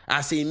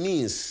as a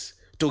means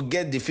to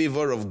get the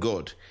favor of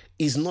God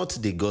is not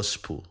the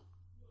gospel.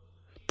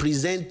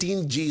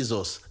 Presenting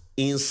Jesus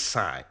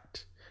inside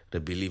the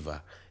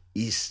believer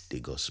is the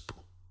gospel.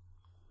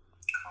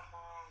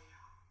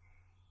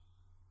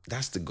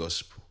 That's the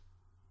gospel.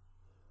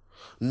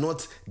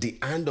 Not the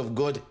hand of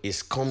God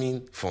is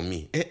coming for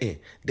me.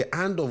 The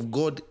hand of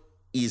God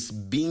is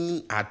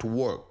being at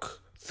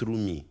work through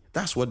me.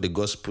 That's what the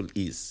gospel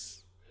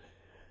is.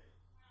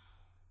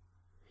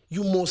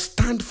 You must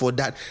stand for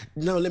that.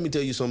 Now, let me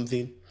tell you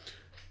something.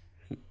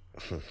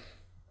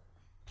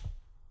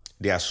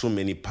 There are so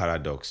many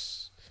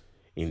paradoxes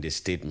in the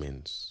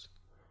statements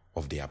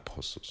of the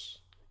apostles.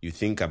 You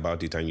think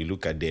about it and you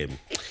look at them.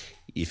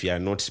 If you are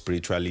not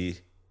spiritually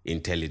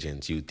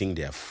intelligent, you think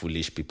they are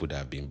foolish people that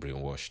have been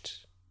brainwashed.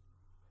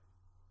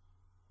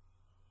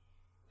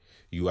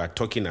 You are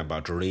talking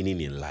about reigning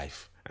in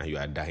life and you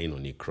are dying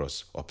on a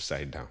cross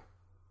upside down.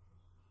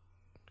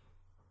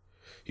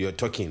 You are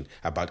talking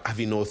about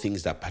having all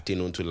things that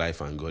pertain unto life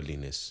and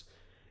godliness,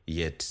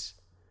 yet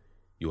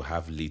you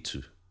have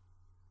little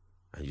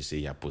and you say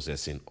you are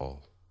possessing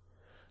all.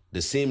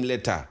 The same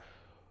letter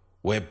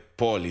where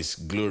Paul is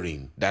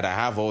glorying that I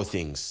have all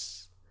things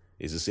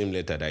is the same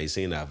letter that he's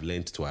saying I've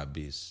learned to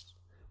abase,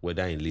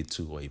 whether in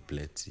little or in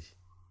plenty.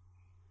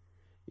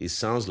 It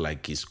sounds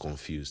like he's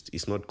confused.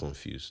 He's not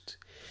confused.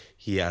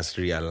 He has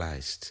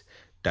realized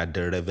that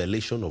the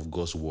revelation of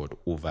God's word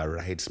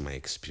overrides my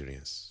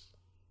experience.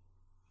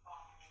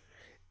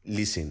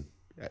 Listen,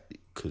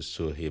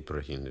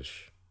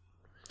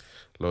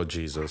 Lord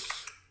Jesus,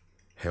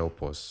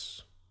 help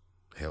us.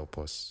 Help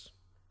us.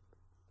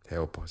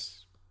 Help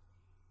us.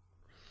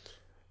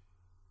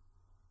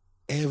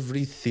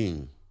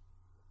 Everything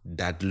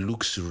that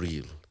looks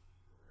real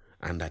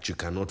and that you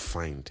cannot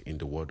find in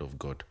the word of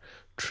God,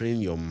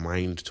 train your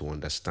mind to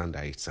understand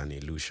that it's an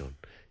illusion.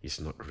 It's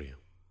not real.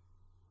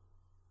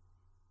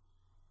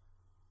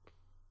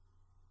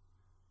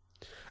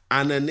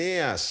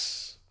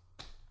 Ananias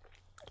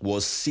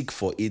was sick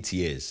for 8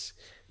 years.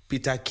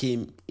 Peter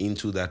came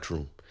into that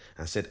room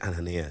and said,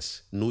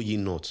 Ananias, know ye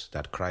not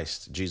that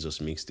Christ,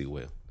 Jesus, makes thee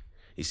well?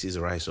 He says,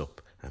 rise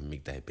up and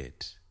make thy bed.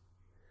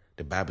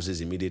 The Bible says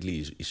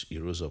immediately he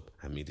rose up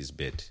and made his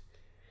bed.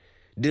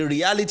 The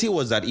reality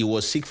was that he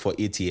was sick for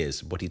 8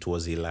 years, but it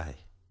was a lie.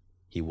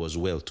 He was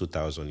well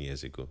 2,000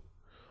 years ago,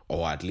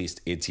 or at least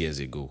 8 years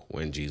ago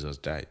when Jesus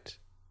died.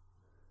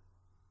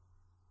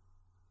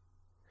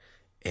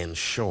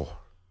 Ensure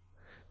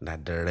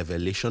that the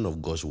revelation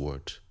of God's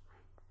word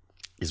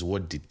is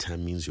what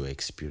determines your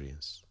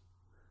experience.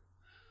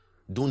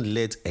 Don't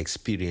let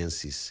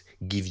experiences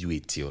give you a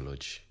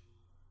theology.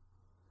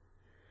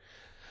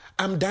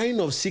 I'm dying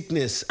of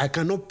sickness. I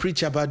cannot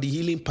preach about the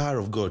healing power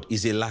of God.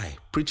 It's a lie.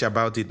 Preach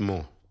about it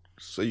more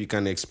so you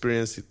can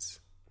experience it.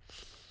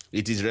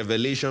 It is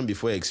revelation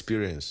before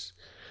experience.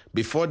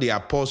 Before the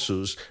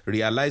apostles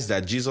realized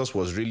that Jesus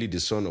was really the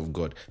Son of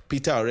God,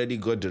 Peter already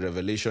got the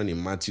revelation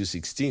in Matthew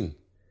 16.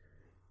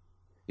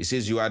 He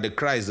says, you are the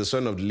Christ, the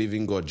Son of the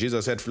living God.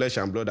 Jesus said, flesh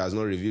and blood has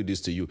not revealed this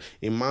to you.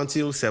 In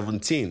Matthew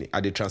 17,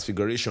 at the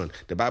transfiguration,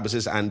 the Bible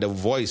says, and the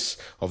voice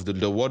of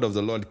the word of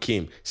the Lord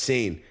came,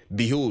 saying,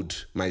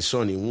 behold, my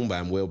son in whom I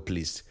am well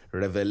pleased.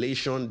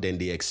 Revelation, then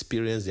they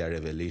experience their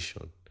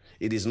revelation.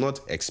 It is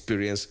not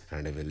experience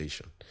and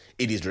revelation.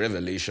 It is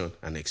revelation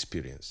and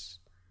experience.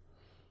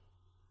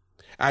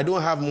 I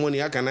don't have money.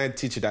 How can I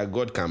teach that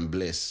God can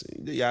bless?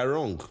 You are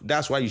wrong.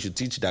 That's why you should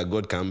teach that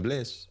God can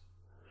bless.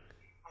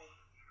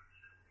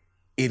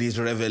 It is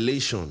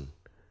revelation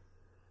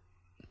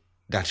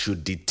that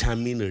should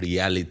determine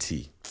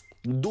reality.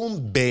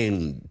 Don't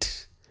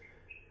bend.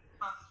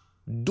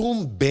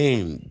 Don't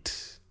bend.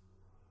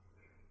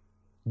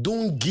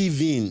 Don't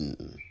give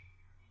in.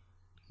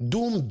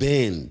 Don't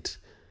bend.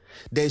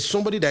 There's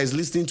somebody that is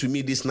listening to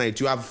me this night.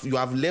 You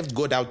have left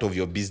God out of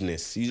your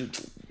business.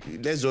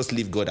 Let's just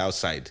leave God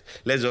outside.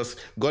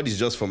 God is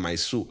just for my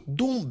soul.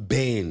 Don't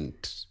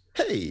bend.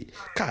 Hey,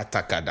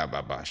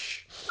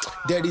 katakadababash.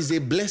 There is a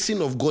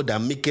blessing of God that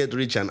maketh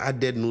rich and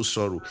added no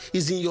sorrow.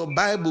 It's in your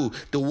Bible.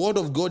 The word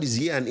of God is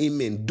here and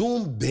amen.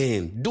 Don't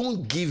bend.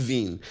 Don't give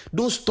in.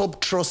 Don't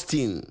stop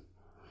trusting.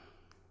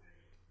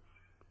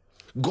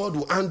 God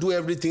will undo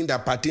everything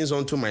that pertains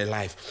unto my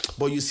life.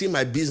 But you see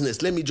my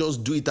business, let me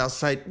just do it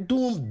outside.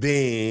 Don't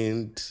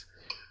bend.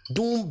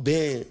 Don't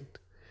bend.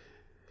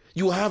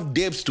 You have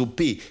debts to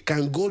pay.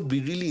 Can God be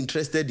really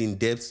interested in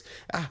debts?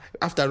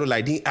 After all,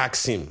 I didn't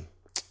ask him.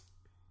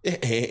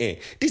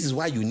 This is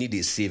why you need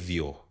a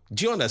savior.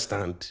 Do you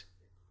understand?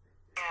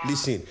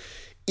 Listen,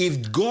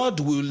 if God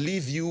will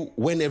leave you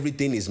when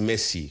everything is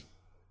messy,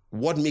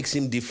 what makes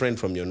him different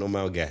from your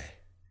normal guy?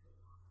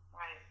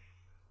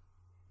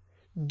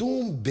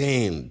 Don't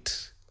bend.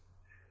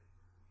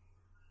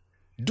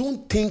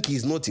 Don't think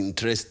he's not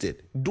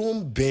interested.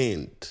 Don't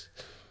bend.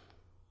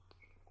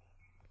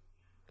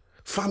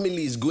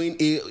 Family is going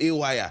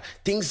haywire.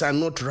 Things are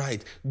not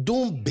right.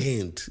 Don't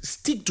bend.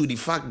 Stick to the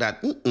fact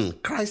that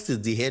Christ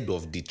is the head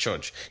of the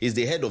church. Is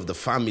the head of the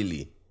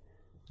family.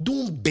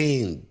 Don't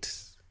bend.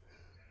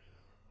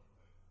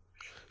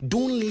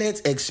 Don't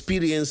let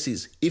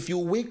experiences. If you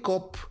wake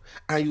up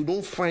and you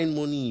don't find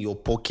money in your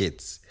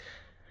pockets,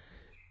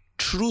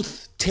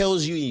 truth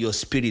tells you in your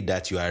spirit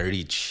that you are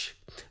rich.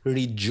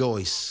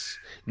 Rejoice.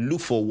 Look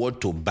for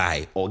what to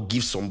buy or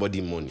give somebody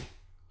money.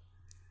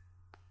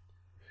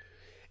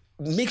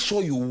 Make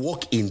sure you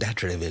walk in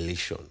that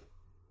revelation.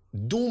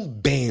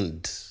 Don't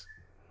bend.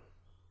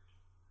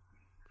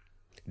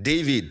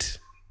 David.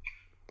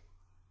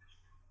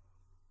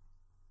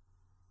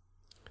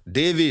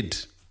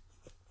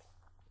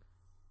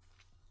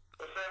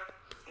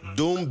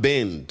 Don't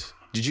bend.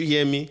 Did you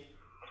hear me?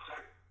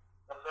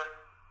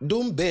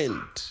 Don't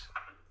bend.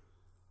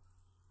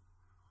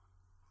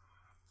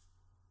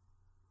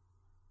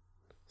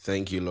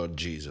 Thank you, Lord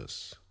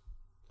Jesus.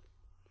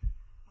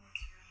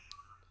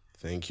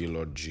 Thank you,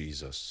 Lord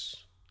Jesus.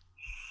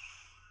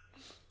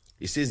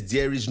 It says,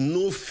 there is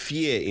no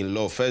fear in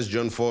love. 1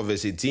 John 4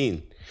 verse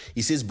 18.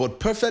 It says, but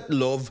perfect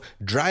love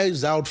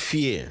drives out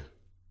fear.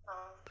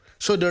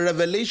 So the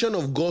revelation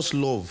of God's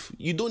love,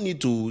 you don't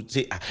need to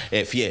say,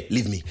 fear,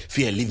 leave me.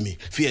 Fear, leave me.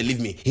 Fear, leave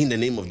me. In the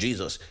name of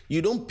Jesus.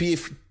 You don't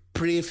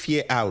pray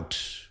fear out.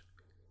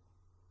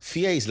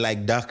 Fear is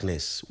like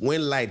darkness.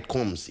 When light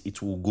comes,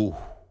 it will go.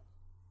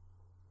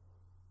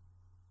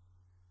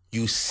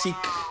 You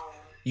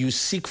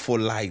seek for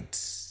light.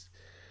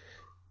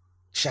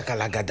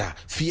 Shakalagada.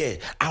 Fear,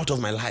 out of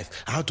my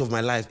life, out of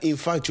my life. In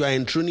fact, you are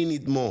enthroning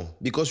it more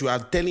because you are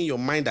telling your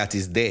mind that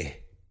it's there.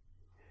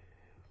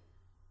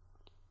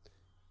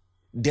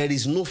 There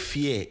is no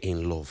fear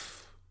in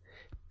love.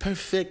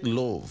 Perfect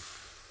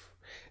love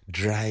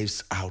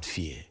drives out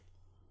fear.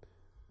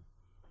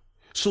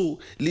 So,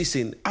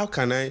 listen, how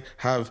can I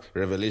have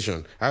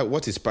revelation?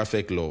 What is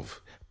perfect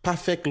love?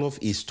 Perfect love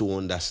is to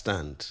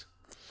understand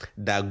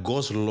that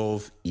God's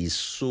love is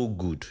so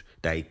good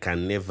that it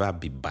can never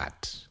be bad.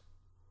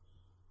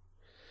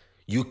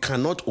 You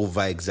cannot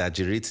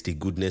over-exaggerate the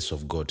goodness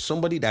of God.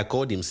 Somebody that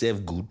called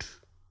himself good,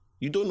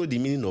 you don't know the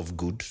meaning of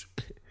good.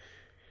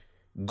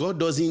 God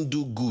doesn't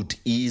do good.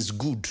 He is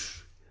good.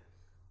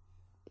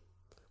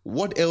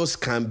 What else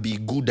can be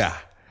gooder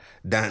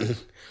than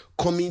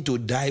coming to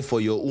die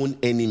for your own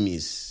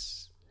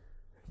enemies?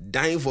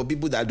 Dying for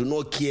people that do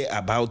not care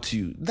about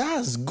you.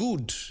 That's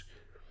good.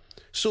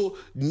 So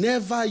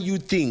never you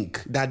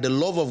think that the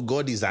love of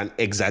God is an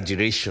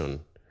exaggeration.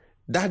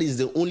 That is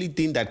the only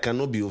thing that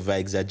cannot be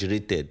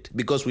over-exaggerated.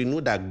 Because we know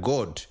that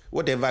God,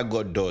 whatever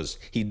God does,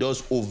 he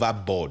does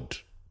overboard.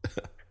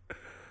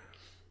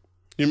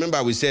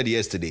 Remember we said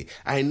yesterday,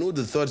 I know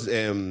the thoughts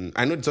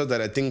that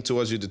I think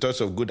towards you, the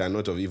thoughts of good and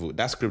not of evil.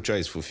 That scripture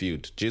is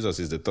fulfilled. Jesus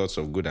is the thoughts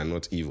of good and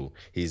not evil.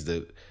 He's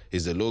the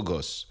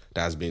Logos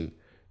that has been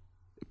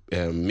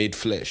made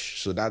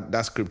flesh. So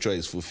that scripture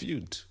is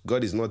fulfilled.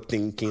 God is not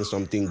thinking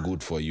something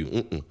good for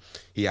you.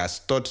 He has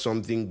thought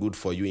something good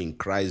for you in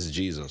Christ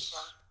Jesus.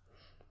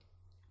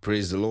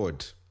 Praise the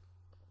Lord.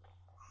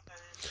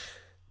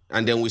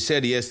 And then we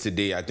said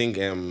yesterday, I think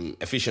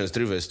Ephesians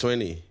 3 verse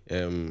 20,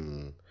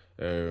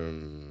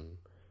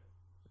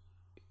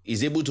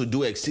 is able to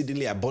do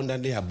exceedingly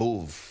abundantly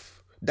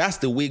above. That's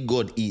the way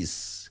God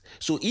is.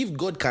 So if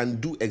God can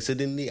do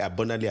exceedingly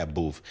abundantly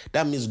above,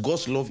 that means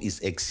God's love is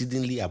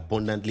exceedingly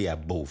abundantly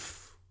above.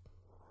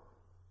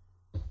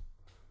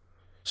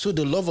 So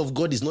the love of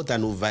God is not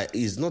an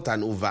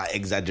over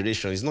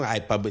exaggeration. It's not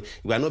hyperbole.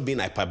 We are not being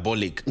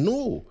hyperbolic.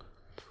 No.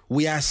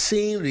 We are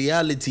saying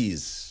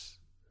realities.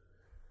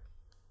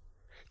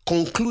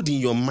 Conclude in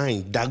your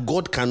mind that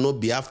God cannot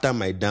be after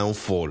my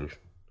downfall.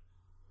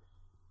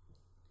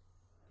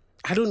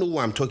 I don't know who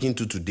I'm talking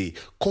to today.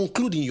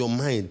 Conclude in your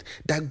mind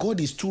that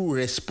God is too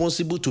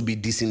responsible to be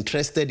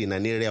disinterested in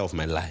an area of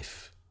my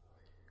life.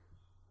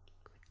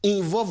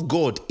 Involve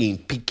God in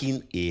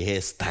picking a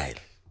hairstyle.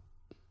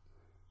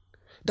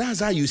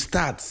 That's how you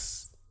start.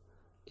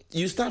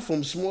 You start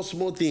from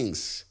small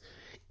things.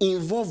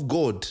 Involve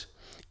God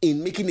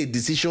in making a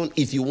decision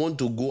if you want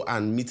to go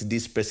and meet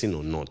this person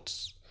or not.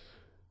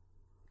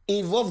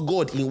 Involve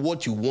God in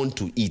what you want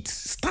to eat.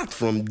 Start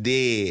from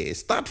there.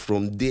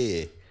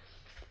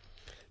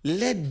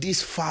 Let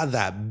this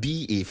father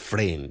be a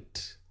friend.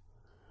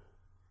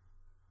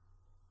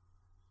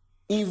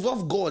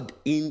 Involve God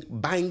in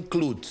buying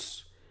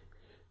clothes.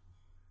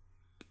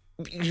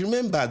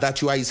 Remember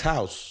that you are his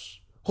house.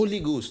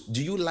 Holy Ghost,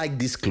 do you like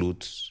these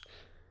clothes?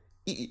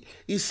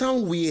 It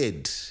sounds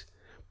weird,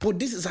 but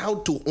this is how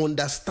to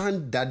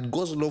understand that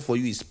God's love for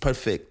you is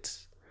perfect.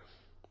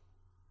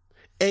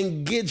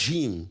 Engage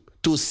him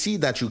to see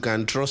that you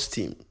can trust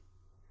him.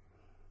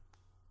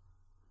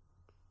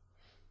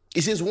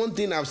 He says, one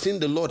thing I've seen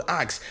the Lord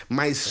ask,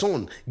 my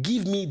son,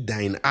 give me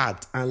thine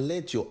heart and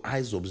let your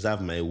eyes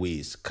observe my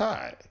ways.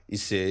 Kai, he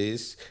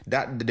says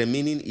that the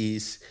meaning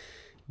is,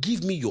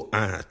 give me your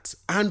heart,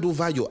 hand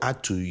over your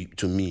heart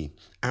to me,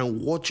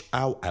 and watch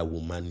how I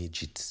will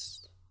manage it.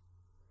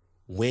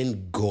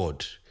 When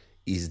God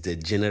is the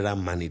general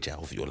manager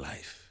of your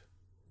life,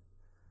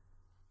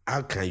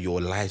 how can your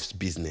life's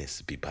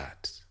business be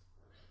bad?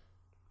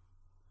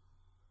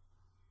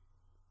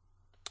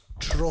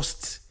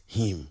 Trust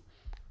him.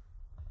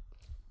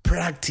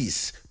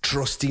 Practice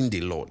trusting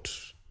the Lord.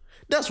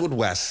 That's what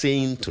we are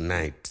saying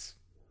tonight.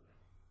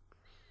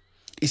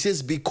 It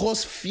says,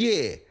 because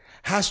fear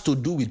has to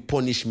do with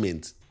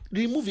punishment.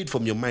 Remove it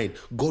from your mind.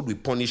 God will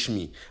punish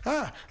me.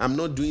 I'm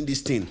not doing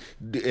this thing.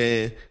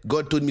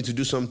 God told me to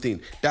do something.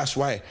 That's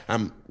why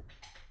I'm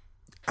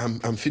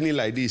feeling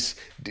like this.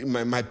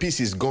 My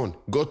peace is gone.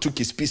 God took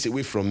his peace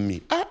away from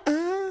me.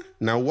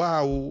 Now,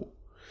 wow.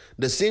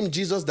 The same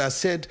Jesus that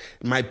said,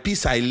 my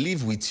peace I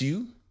leave with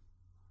you,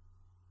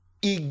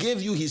 he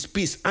gave you his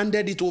peace,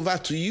 handed it over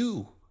to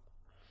you.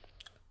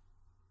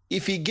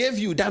 If he gave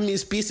you, that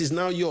means peace is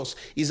now yours.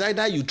 It's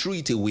either you threw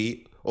it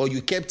away or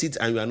you kept it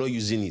and you are not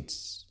using it.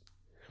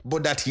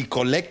 But that he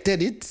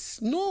collected it?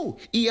 No,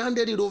 he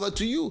handed it over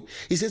to you.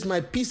 He says,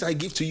 my peace I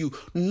give to you,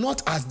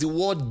 not as the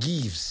world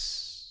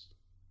gives.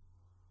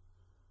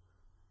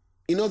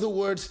 In other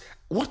words,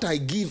 what I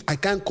give, I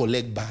can't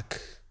collect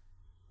back.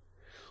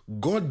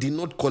 God did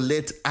not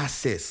collect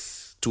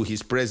access to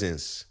his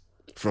presence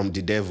from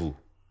the devil.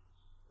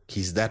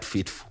 He's that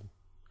faithful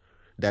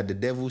that the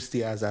devil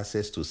still has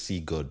access to see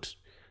God.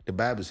 The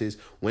Bible says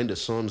when the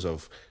sons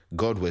of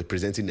God were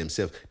presenting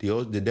themselves,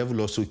 the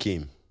devil also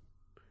came.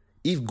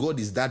 If God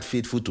is that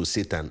faithful to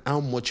Satan, how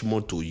much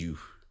more to you?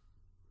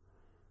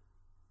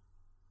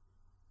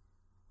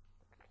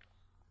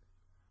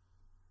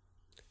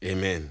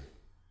 Amen.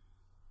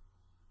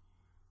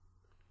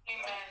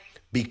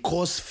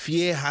 Because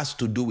fear has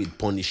to do with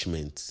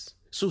punishment.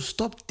 So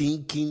stop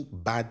thinking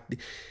bad.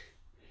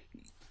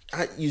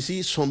 You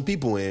see, some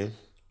people,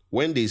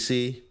 when they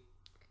say,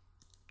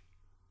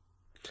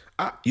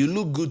 you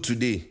look good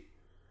today,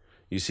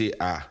 you say,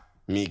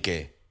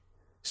 Mike,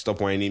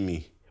 stop whining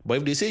me. But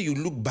if they say you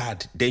look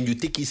bad, then you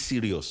take it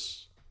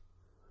serious.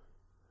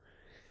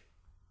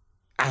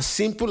 As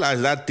simple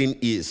as that thing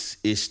is,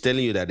 it's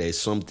telling you that there is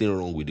something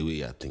wrong with the way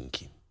you are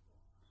thinking.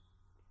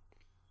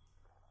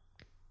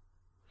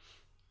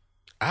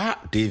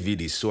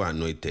 David is so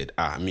anointed.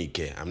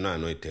 Mike, I'm not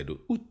anointed.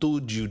 Who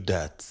told you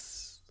that?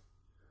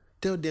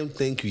 Tell them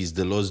thank you is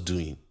the Lord's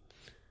doing.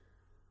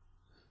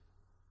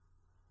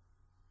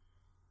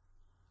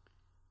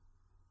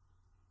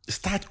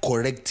 Start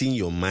correcting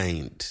your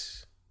mind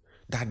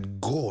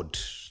that God,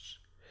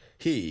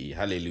 hey,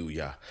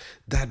 hallelujah,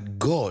 that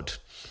God,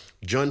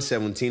 John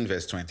 17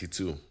 verse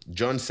 22.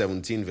 John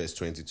 17 verse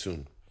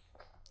 22.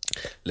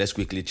 Let's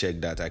quickly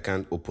check that. I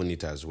can't open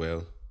it as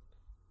well.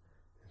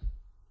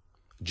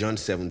 John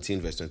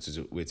 17 verse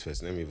 22. Wait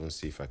first, let me even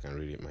see if I can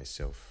read it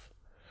myself.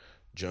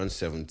 John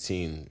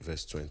 17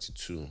 verse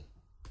 22.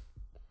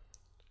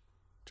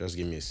 Just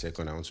give me a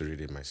second. I want to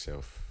read it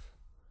myself.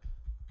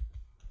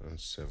 John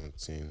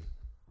 17,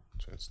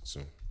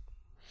 22.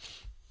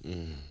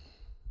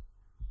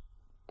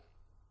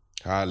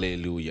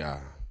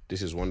 Hallelujah.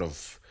 This is one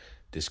of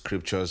the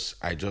scriptures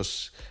I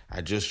just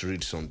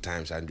read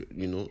sometimes, and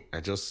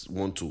I just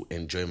want to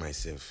enjoy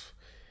myself.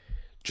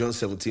 John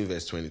 17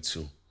 verse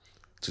 22.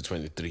 to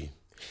 23.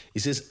 It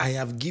says, I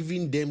have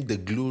given them the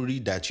glory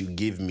that you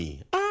gave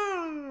me.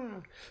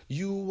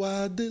 You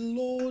are the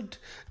Lord,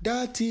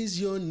 that is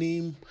your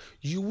name.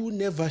 You will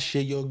never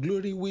share your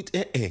glory with...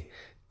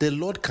 The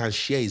Lord can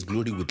share his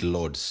glory with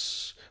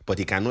lords, but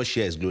he cannot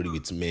share his glory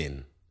with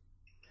men.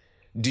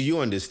 Do you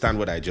understand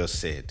what I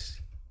just said?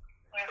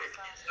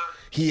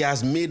 He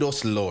has made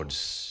us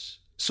lords,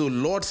 so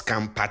lords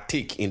can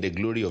partake in the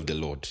glory of the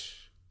Lord.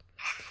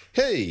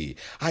 Hey,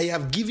 I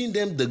have given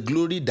them the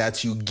glory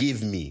that you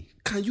gave me.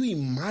 Can you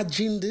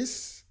imagine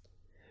this?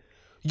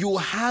 You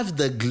have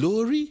the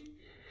glory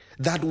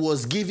that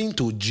was given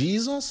to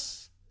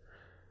Jesus.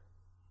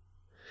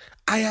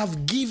 I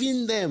have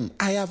given them,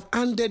 I have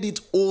handed it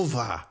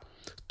over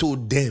to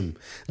them.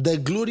 The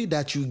glory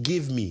that you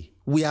gave me,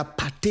 we are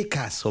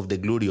partakers of the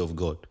glory of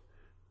God.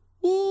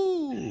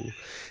 Ooh,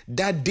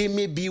 that they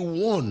may be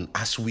one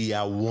as we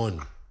are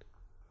one.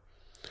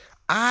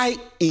 I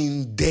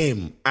in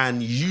them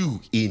and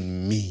you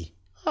in me.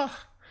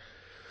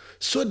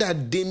 So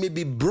that they may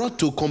be brought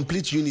to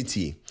complete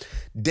unity.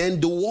 Then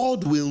the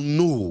world will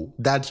know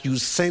that you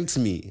sent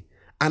me,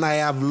 and I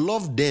have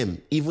loved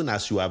them even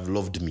as you have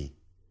loved me.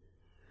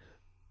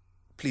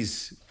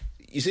 Please,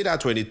 you see that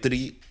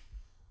 23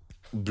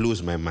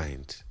 blows my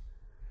mind.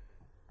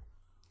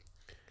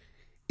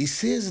 It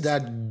says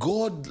that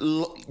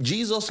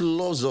Jesus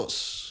loves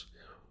us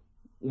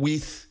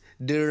with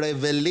the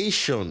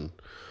revelation,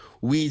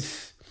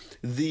 with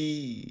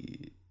the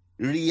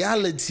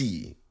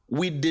reality,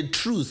 with the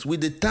truth,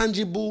 with the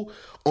tangible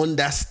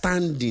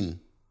understanding,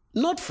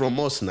 not from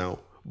us now,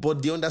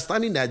 but the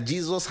understanding that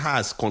Jesus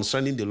has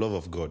concerning the love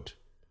of God.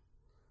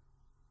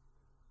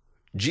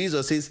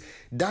 Jesus says,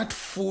 that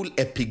full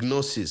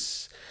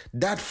epignosis,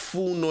 that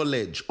full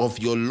knowledge of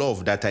your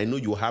love that I know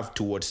you have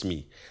towards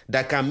me,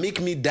 that can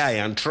make me die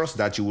and trust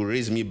that you will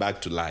raise me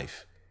back to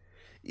life.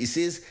 He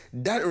says,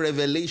 that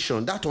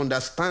revelation, that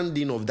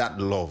understanding of that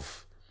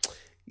love,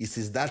 it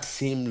says that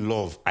same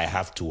love I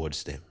have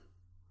towards them.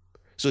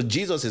 So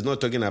Jesus is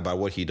not talking about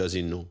what he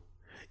doesn't know.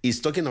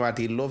 He's talking about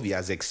a love he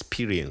has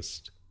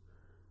experienced.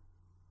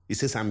 He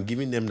says, I'm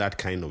giving them that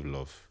kind of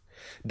love.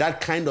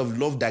 That kind of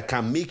love that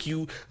can make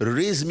you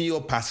raise me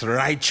up as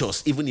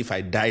righteous, even if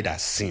I died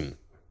as sin.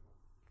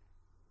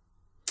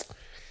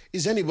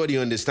 Is anybody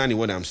understanding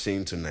what I'm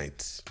saying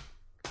tonight?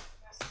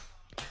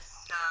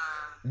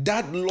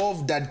 That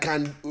love that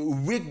can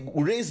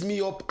raise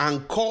me up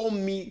and call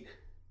me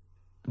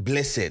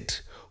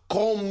blessed,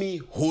 call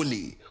me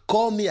holy,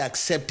 call me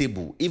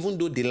acceptable, even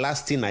though the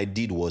last thing I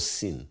did was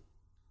sin.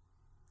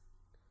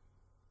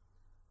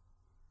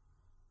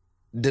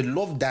 The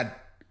love that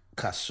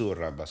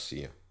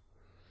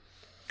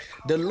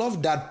the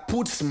love that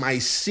puts my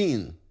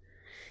sin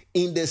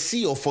in the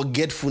sea of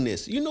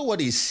forgetfulness. You know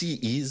what a sea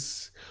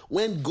is?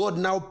 When God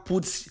now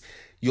puts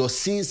your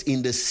sins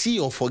in the sea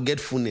of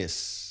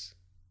forgetfulness,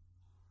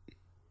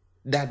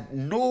 that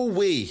no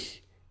way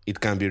it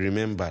can be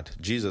remembered.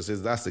 Jesus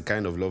says that's the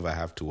kind of love I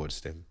have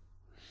towards them.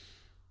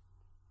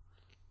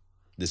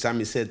 The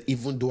psalmist said,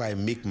 even though I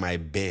make my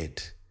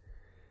bed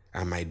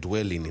and my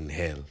dwelling in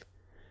hell,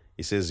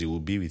 he says he will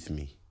be with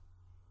me.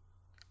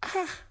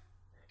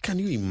 Can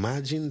you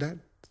imagine that?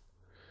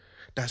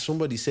 That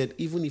somebody said,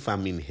 even if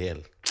I'm in hell,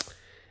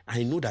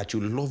 I know that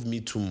you love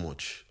me too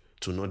much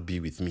to not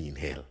be with me in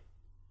hell.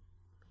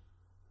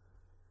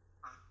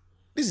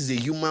 This is a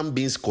human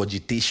being's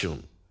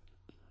cogitation.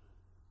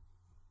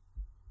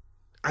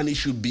 And it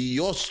should be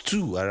yours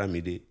too,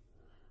 Aramide.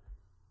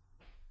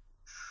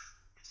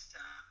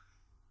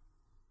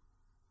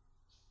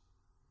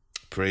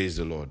 Praise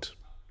the Lord.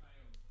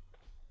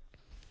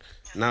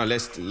 Now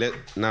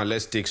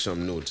let's take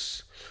some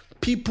notes.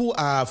 People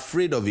are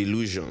afraid of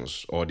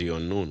illusions or the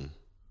unknown.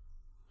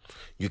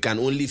 You can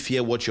only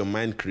fear what your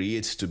mind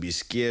creates to be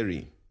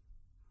scary.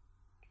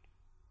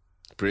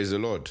 Praise the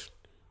Lord.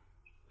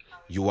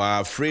 You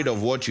are afraid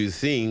of what you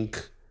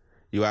think.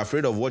 You are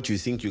afraid of what you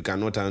think you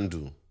cannot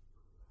undo.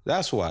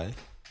 That's why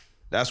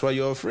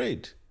you're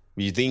afraid.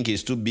 You think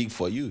it's too big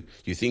for you.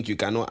 You think you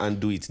cannot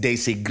undo it. There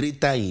is a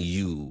greater in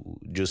you,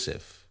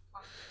 Joseph.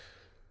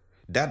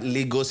 That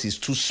Lagos is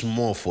too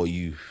small for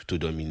you to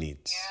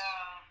dominate. Yeah,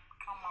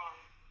 come on.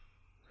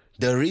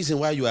 The reason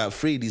why you are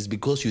afraid is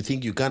because you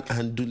think you can't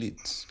handle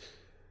it.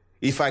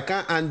 If I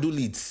can't handle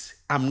it,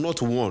 I'm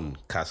not one.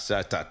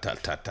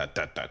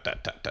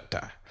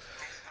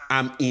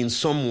 I'm in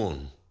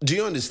someone. Do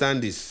you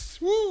understand this?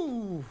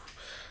 Woo!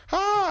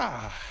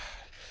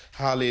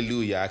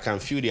 Hallelujah. I can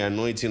feel the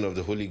anointing of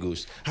the Holy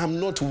Ghost. I'm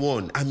not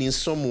one. I'm in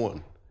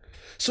someone.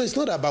 So it's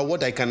not about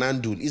what I can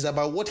handle. It's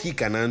about what he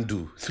can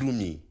undo through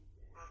me.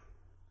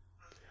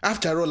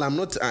 After all, I'm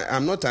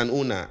not an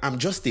owner. I'm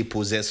just a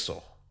possessor.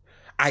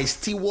 I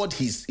steward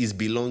his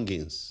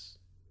belongings.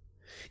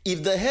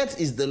 If the earth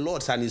is the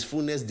Lord's and his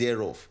fullness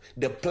thereof,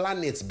 the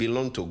planets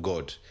belong to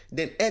God,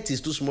 then earth is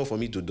too small for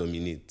me to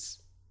dominate.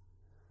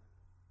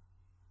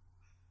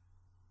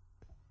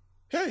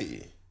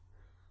 Hey,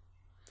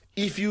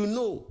 if you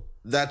know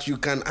that you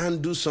can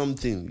undo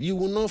something, you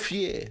will not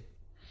fear.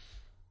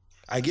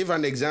 I gave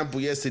an example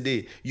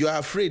yesterday. You are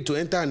afraid to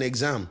enter an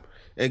exam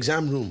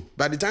room.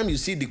 By the time you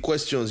see the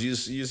questions, you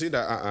see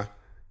that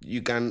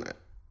you can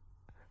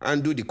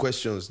undo the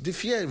questions. The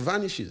fear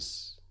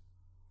vanishes.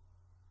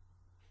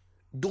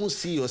 Don't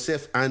see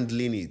yourself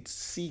handling it.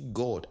 See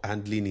God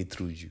handling it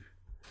through you.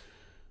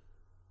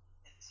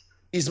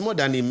 It's more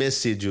than a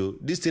message.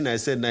 This thing I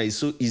said now is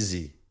so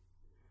easy.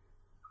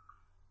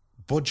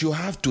 But you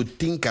have to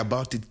think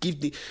about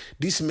it.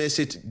 This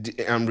message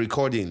I'm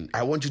recording.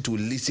 I want you to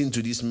listen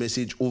to this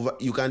message over.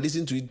 You can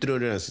listen to it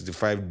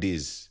 365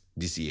 days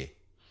this year.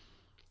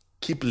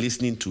 Keep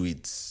listening to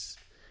it.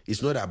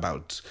 It's not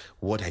about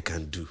what I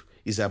can do.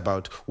 It's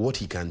about what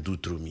he can do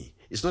through me.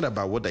 It's not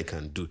about what I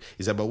can do.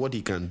 It's about what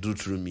he can do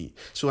through me.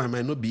 So I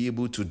might not be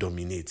able to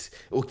dominate.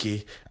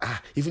 Okay,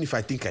 even if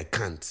I think I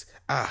can't,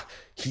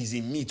 he's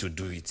in me to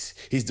do it.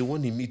 He's the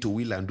one in me to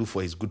will and do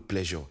for his good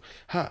pleasure.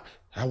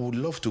 I would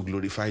love to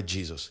glorify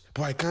Jesus,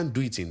 but I can't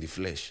do it in the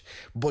flesh.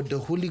 But the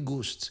Holy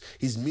Ghost,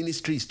 his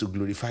ministry is to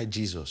glorify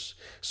Jesus.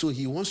 So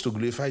he wants to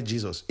glorify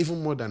Jesus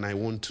even more than I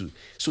want to.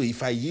 So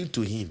if I yield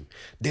to him,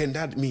 then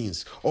that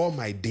means all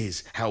my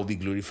days I will be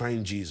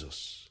glorifying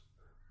Jesus.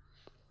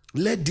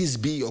 Let this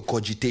be your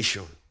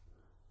cogitation.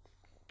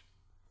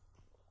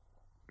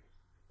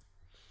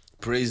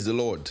 Praise the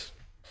Lord.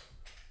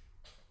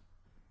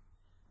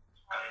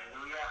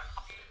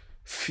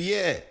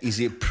 Fear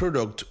is a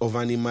product of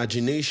an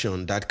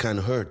imagination that can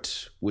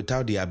hurt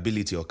without the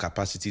ability or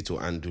capacity to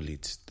handle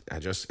it. I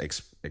just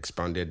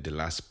expanded the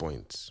last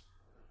point.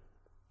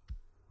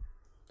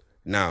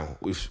 Now,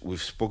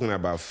 we've spoken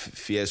about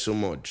fear so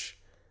much.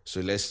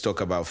 So let's talk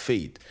about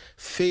faith.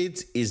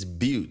 Faith is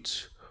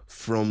built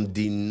from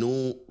the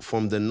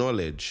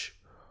knowledge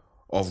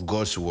of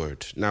God's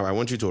word. Now, I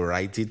want you to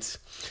write it.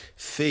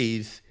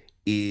 Faith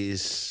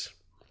is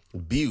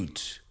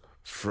built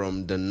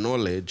from the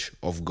knowledge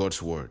of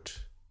God's word.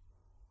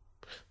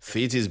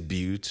 Faith is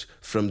built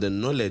from the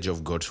knowledge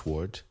of God's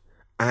word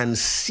and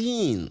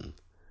seeing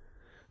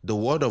the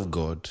word of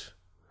God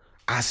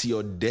as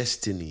your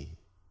destiny.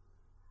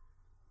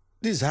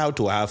 This is how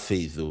to have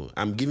faith, though.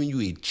 I'm giving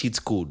you a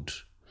cheat code.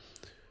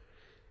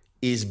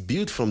 Is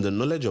built from the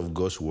knowledge of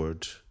God's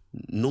word,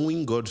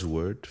 knowing God's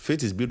word.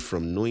 Faith is built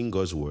from knowing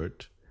God's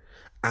word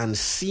and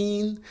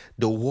seeing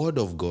the word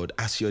of God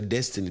as your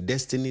destiny.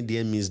 Destiny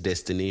there means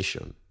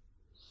destination.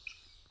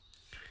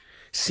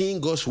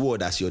 Seeing God's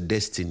word as your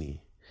destiny.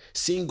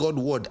 Seeing God's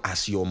word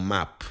as your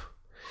map.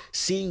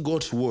 Seeing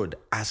God's word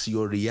as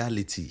your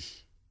reality.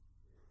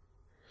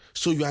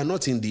 So you are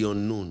not in the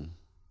unknown.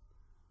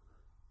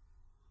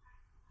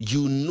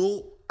 You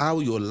know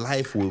how your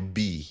life will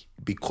be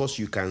because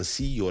you can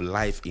see your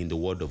life in the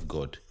word of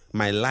God.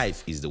 My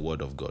life is the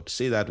word of God.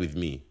 Say that with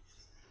me.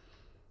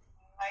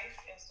 Life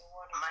is the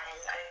word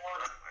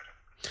of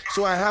God.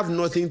 So I have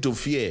nothing to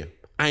fear.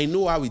 I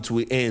know how it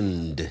will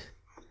end.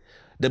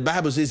 The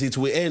Bible says it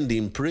will end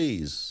in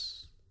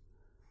praise.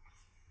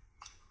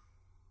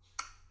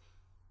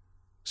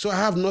 So I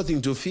have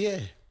nothing to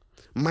fear.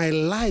 My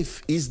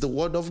life is the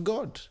word of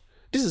God.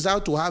 This is how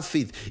to have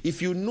faith.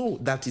 If you know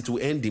that it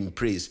will end in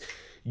praise,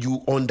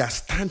 you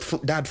understand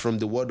that from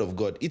the word of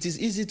God. It is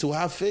easy to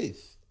have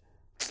faith.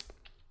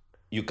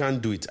 You can't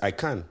do it. I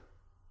can.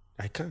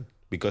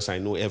 Because I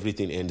know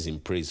everything ends in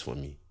praise for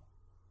me.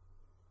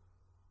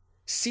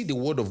 See the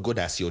word of God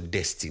as your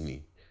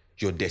destiny,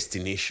 your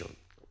destination.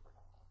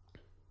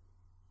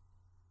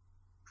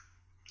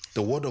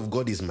 The word of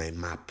God is my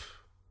map.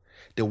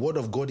 The word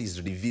of God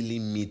is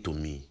revealing me to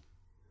me.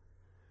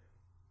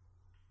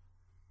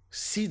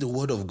 See the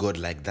word of God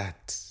like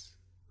that.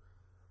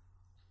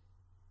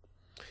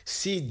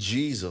 See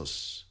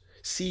Jesus.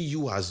 See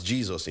you as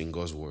Jesus in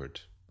God's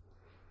word.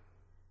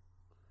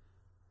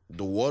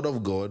 The word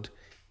of God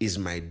is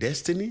my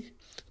destiny.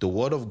 The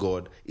word of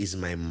God is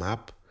my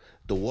map.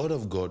 The word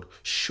of God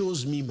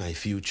shows me my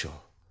future.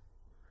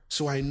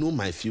 So I know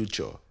my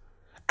future.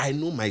 I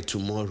know my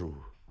tomorrow.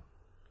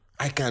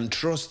 I can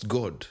trust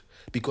God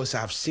because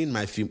I've seen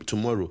my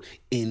tomorrow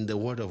in the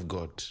word of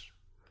God.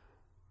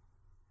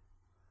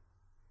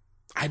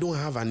 I don't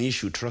have an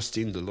issue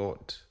trusting the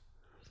Lord.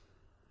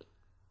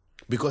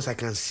 Because I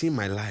can see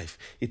my life.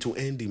 It will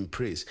end in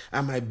praise. I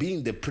might be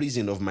in the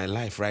prison of my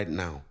life right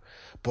now.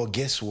 But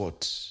guess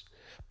what?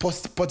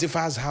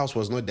 Potiphar's house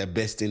was not the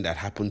best thing that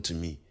happened to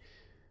me.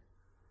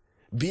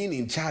 Being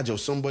in charge of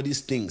somebody's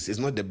things is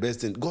not the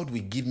best thing. God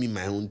will give me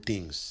my own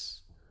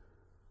things.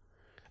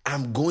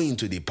 I'm going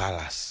to the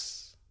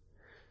palace.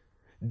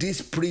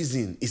 This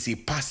prison is a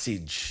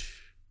passage.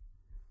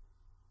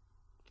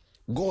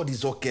 God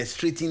is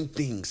orchestrating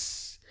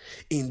things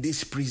in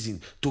this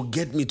prison to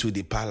get me to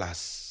the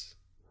palace.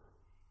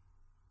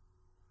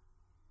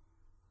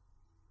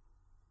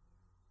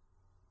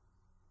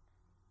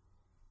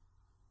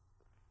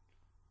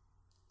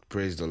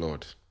 Praise the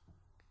Lord.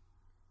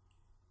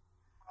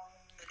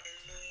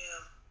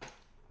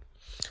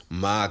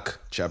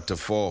 Mark chapter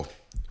 4,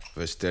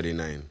 verse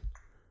 39.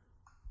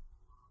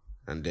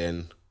 And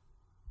then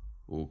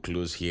we'll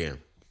close here.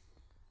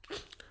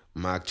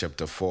 Mark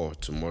chapter 4.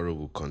 Tomorrow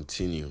we'll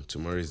continue.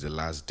 Tomorrow is the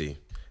last day.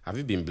 Have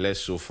you been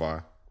blessed so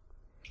far?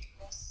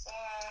 Yes, sir.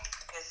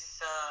 Yes,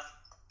 sir.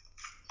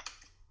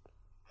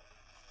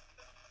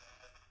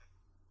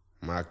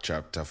 Mark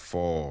chapter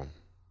 4,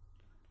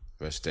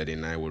 verse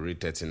 39. We'll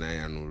read 39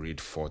 and we'll read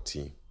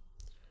 40.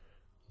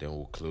 Then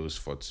we'll close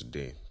for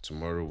today.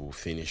 Tomorrow we'll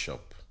finish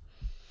up.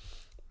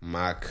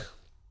 Mark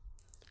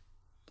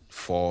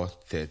 4,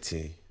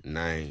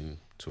 39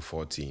 to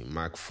 40.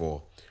 Mark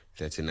 4,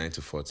 39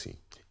 to 40.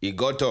 He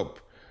got up,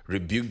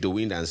 rebuked the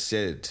wind, and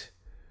said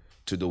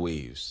to the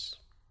waves,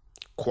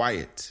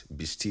 "Quiet,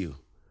 be still."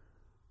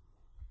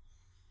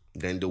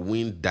 Then the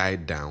wind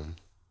died down,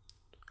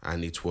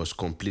 and it was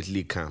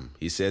completely calm.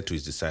 He said to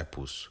his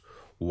disciples,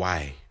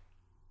 "Why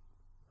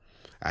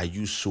are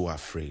you so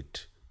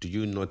afraid? Do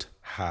you not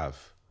have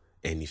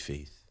any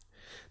faith?"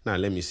 Now,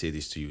 let me say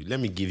this to you. Let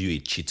me give you a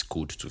cheat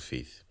code to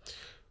faith.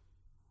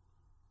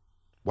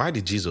 Why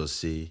did Jesus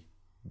say,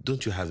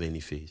 "Don't you have any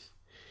faith"?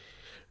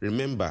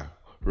 Remember,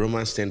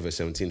 Romans 10 verse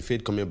 17,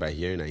 faith coming by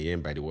hearing and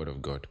hearing by the word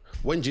of God.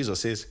 When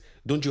Jesus says,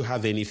 "Don't you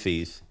have any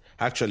faith?"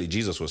 Actually,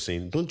 Jesus was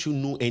saying, "Don't you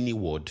know any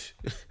word?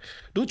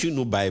 Don't you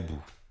know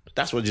Bible?"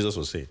 That's what Jesus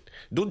was saying.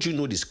 Don't you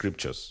know the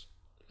scriptures?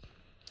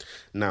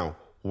 Now,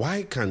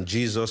 why can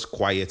Jesus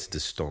quiet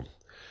the storm?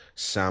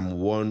 Psalm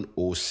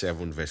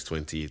 107 verse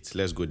 28.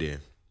 Let's go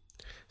there.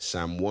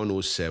 Psalm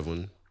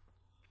 107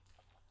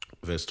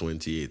 verse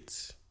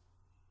 28.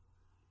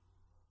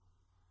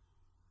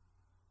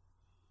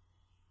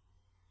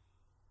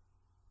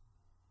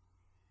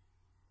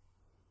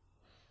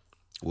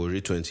 We'll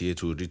read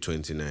 28, we'll read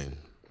 29.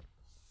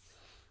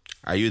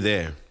 Are you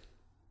there?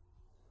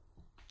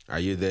 Are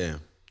you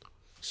there?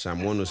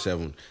 Psalm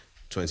 107,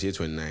 28,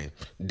 29.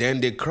 Then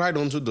they cried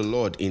unto the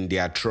Lord in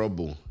their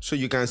trouble. So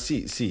you can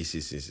see.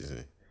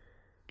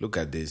 Look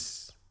at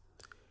this.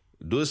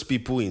 Those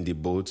people in the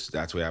boats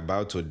that were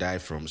about to die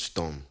from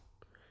storm,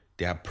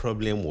 their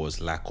problem was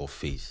lack of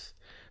faith.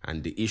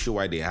 And the issue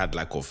why they had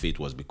lack of faith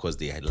was because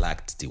they had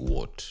lacked the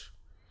word.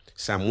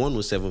 Psalm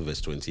 107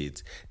 verse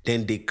 28.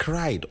 Then they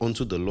cried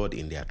unto the Lord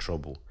in their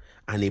trouble,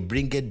 and he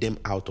bringeth them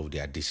out of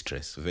their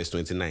distress. Verse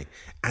 29.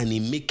 And he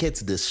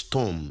maketh the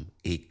storm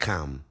a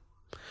calm,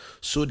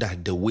 so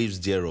that the waves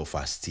thereof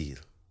are still.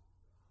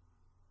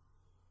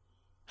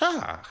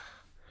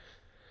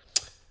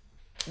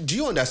 Do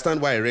you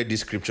understand why I read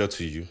this scripture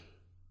to you?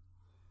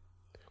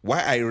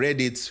 Why I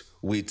read it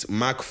with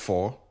Mark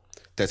 4,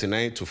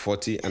 39 to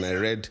 40, and I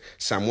read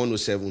Psalm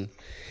 107.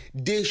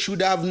 They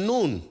should have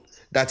known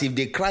that if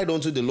they cried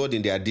unto the Lord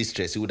in their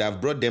distress, he would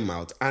have brought them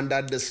out, and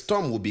that the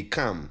storm would be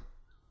calm.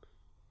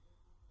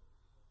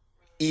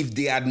 If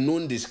they had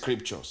known the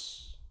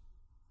scriptures,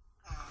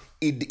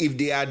 if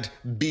they had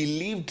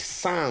believed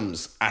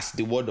Psalms as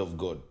the word of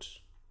God.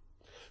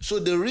 So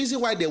the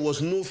reason why there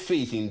was no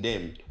faith in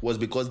them was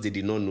because they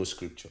did not know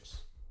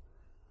scriptures.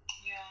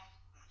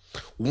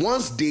 Yeah.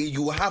 Once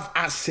you have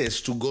access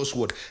to God's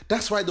word,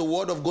 that's why the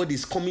word of God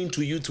is coming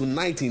to you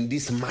tonight in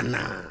this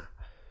manner.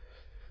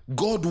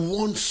 God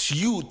wants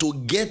you to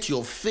get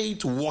your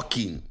faith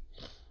working.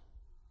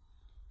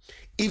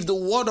 If the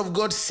word of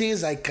God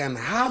says I can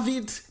have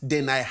it,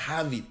 then I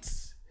have it.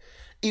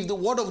 If the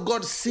word of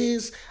God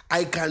says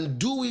I can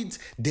do it,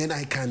 then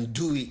I can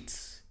do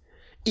it.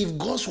 If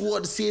God's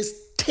word says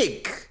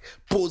take,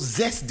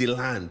 possess the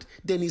land,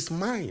 then it's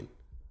mine.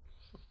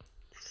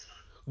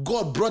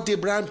 God brought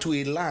Abraham to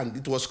a land,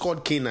 it was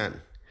called Canaan.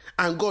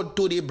 And God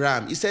told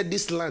Abraham, he said,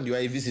 this land you are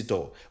a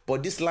visitor,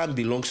 but this land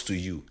belongs to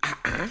you.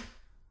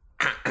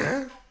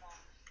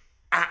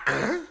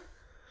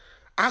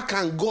 How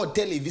can God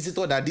tell a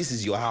visitor that this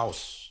is your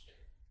house?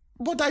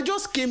 But I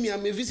just came here,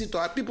 I'm a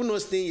visitor. People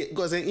not staying here.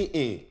 God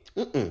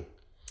said,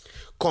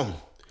 Come,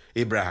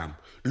 Abraham,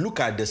 look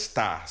at the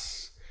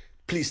stars.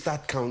 Please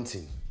start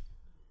counting.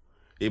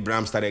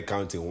 Abraham started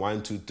counting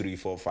 1, 2, 3,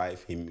 4,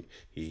 5.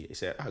 He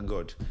said,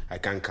 God, I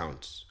can't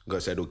count.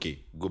 God said, okay,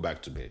 go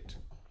back to bed.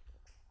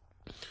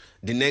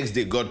 The next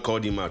day, God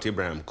called him out.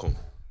 Abraham, come.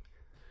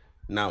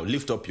 Now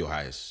lift up your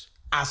eyes.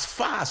 As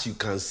far as you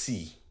can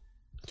see.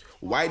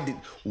 Why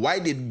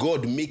did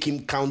God make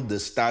him count the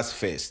stars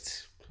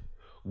first?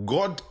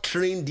 God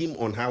trained him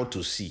on how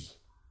to see.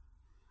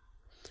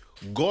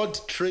 God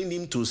trained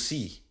him to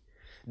see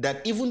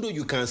that even though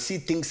you can see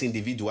things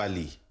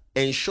individually,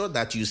 ensure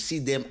that you see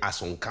them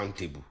as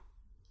uncountable.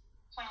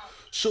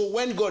 So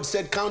when God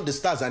said count the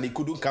stars and he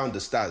couldn't count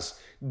the stars,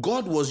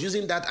 God was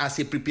using that as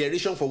a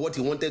preparation for what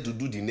he wanted to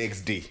do the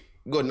next day.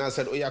 God now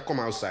said, oh yeah, come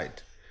outside.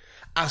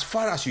 As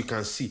far as you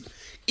can see.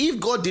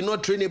 If God did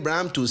not train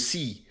Abraham to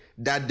see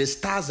that the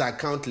stars are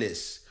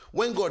countless,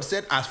 when God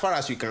said as far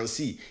as you can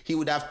see, he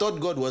would have thought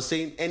God was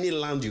saying any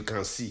land you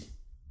can see.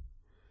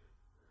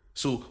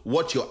 So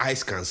what your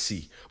eyes can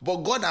see. But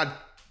God had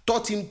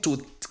taught him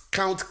to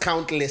count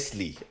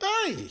countlessly.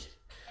 Aye.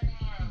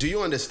 Do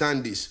you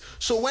understand this?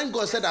 So when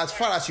God said as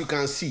far as you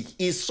can see,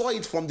 he saw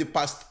it from the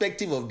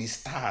perspective of the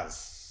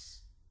stars.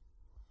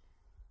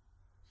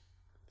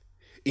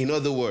 In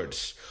other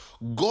words,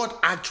 God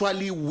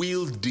actually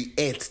willed the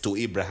earth to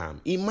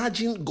Abraham.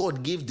 Imagine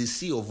God gave the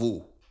sea of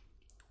O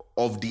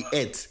of the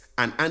earth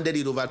and handed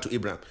it over to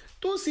Abraham.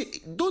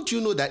 Don't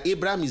you know that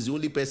Abraham is the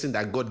only person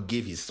that God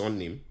gave his son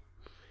name?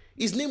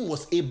 His name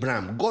was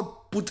Abraham. God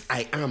put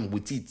I am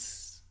with it.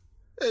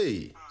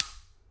 Hey.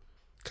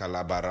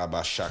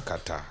 Kalabaraba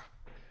Shakata.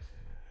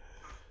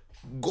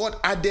 God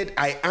added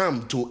I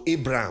am to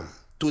Abraham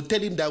to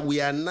tell him that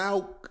we are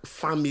now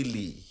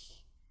family.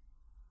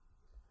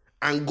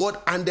 And God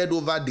handed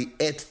over the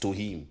earth to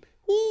him.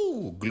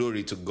 Ooh,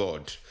 glory to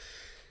God.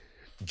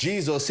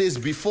 Jesus says,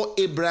 before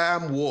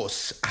Abraham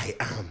was, I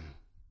am.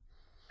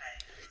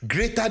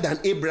 Greater than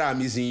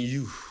Abraham is in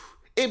you.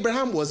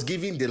 Abraham was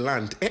given the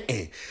land.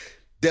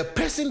 The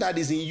person that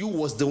is in you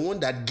was the one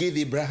that gave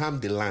Abraham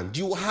the land.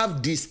 You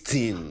have this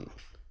thing.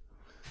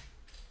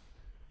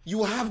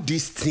 You have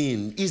this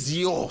thing. It's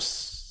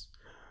yours.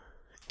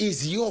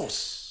 It's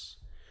yours.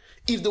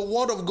 If the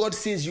word of God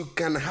says you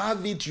can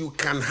have it, you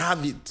can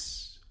have it.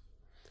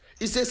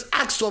 It says,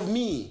 ask of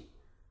me,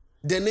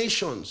 the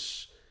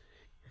nations,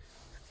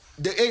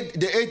 the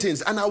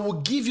 18s, and I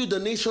will give you the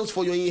nations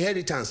for your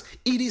inheritance.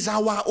 It is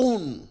our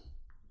own.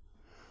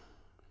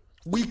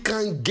 We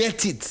can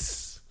get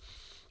it.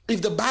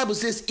 If the Bible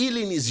says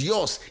healing is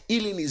yours,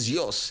 healing is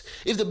yours.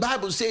 If the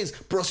Bible says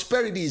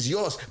prosperity is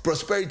yours,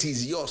 prosperity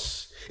is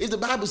yours. If the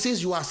Bible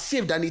says you are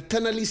saved and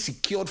eternally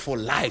secured for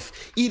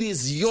life, it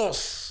is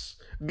yours.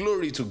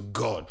 Glory to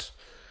God.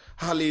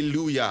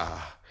 Hallelujah.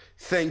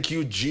 Thank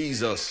you,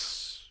 Jesus.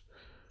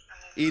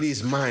 It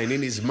is mine.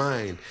 It is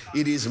mine.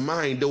 It is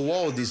mine. The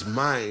world is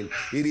mine.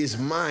 It is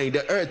mine.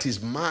 The earth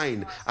is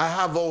mine. I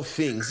have all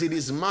things. It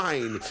is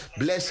mine.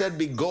 Blessed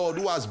be God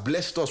who has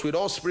blessed us with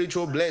all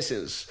spiritual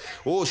blessings.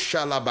 Oh,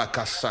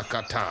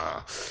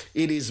 Shalabakasakata.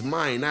 It is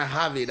mine. I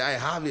have it. I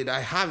have it. I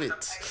have it.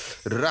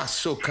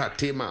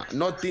 Rasokatema.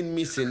 Nothing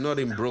missing,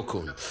 nothing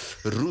broken.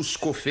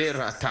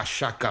 Ruskofera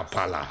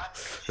tashakapala.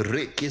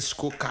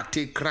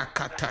 Rekiskokate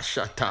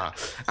krakatashata.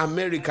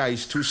 America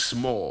is too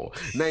small.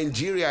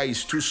 Nigeria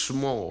is too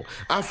small.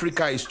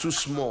 Africa is too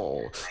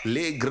small.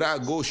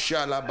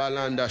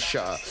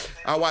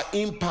 Our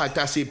impact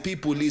as a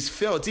people is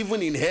felt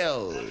even in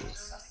hell.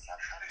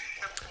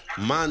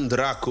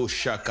 Mandrako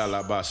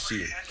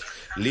shakalabasi.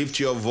 Lift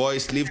your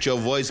voice,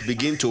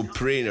 begin to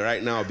pray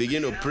right now.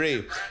 Begin to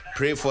pray.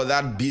 Pray for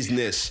that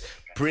business.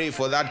 Pray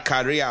for that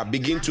career.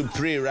 Begin to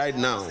pray right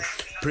now.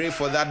 Pray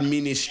for that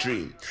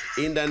ministry.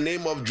 In the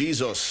name of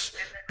Jesus,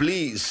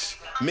 please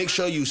make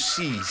sure you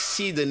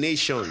see the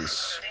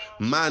nations.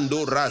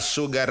 Mando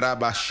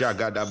rasogaraba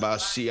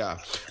shagadabasia.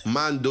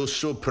 Mando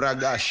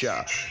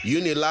sopragasha.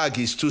 Unilag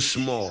is too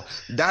small.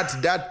 That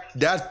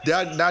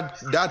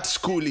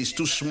school is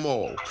too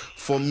small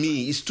for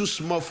me. It's too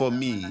small for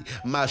me.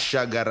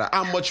 Mashagara.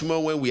 How much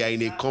more when we are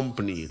in a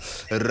company?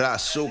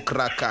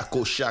 Rasokraka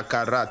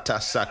koshakarata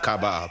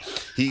sakaba.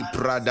 He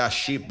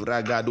pradashi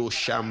bragado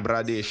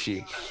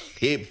shambradeshi.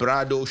 He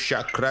prado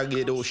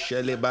shakragedo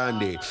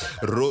shelebande.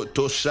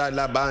 Roto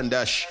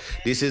salabandash.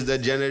 This is the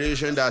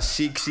generation that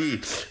seeks ye.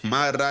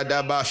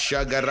 Maradaba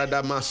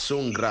shagarada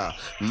masongra.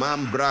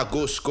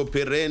 Mambragosko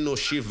pereno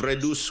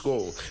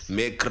shivredusko.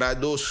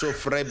 Mekradoso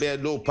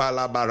frebedo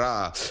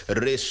palabara.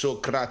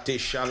 Resokrate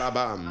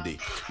shalabandi.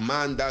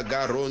 Manda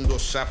garondo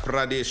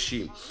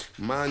sapradeshi.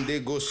 Mande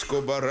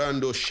gosko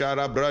barando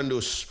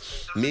sharabrandos.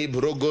 Mi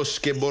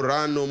brogoske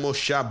borano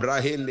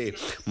moshabrahende.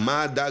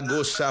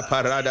 Madagosa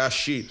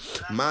paradashi.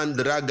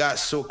 Mandraga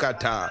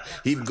sokata.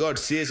 If God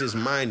says his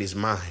mind is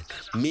mine.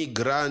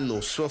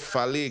 Migrano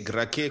sofale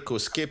grakeko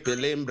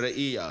skepelembre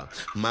ia.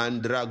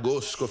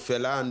 Mandragosko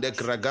felande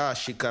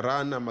gragashi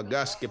karana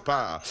magaske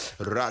pa.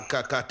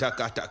 Rakakata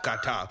kata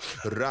kata.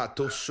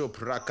 Rato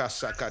sopraka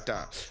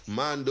sakata.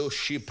 Mando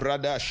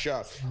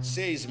shipradasha.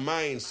 Says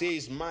mine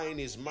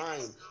is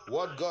mine.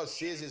 What God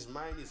says is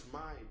mine is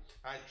mine.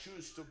 I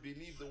choose to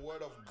believe the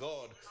word of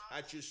God. I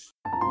choose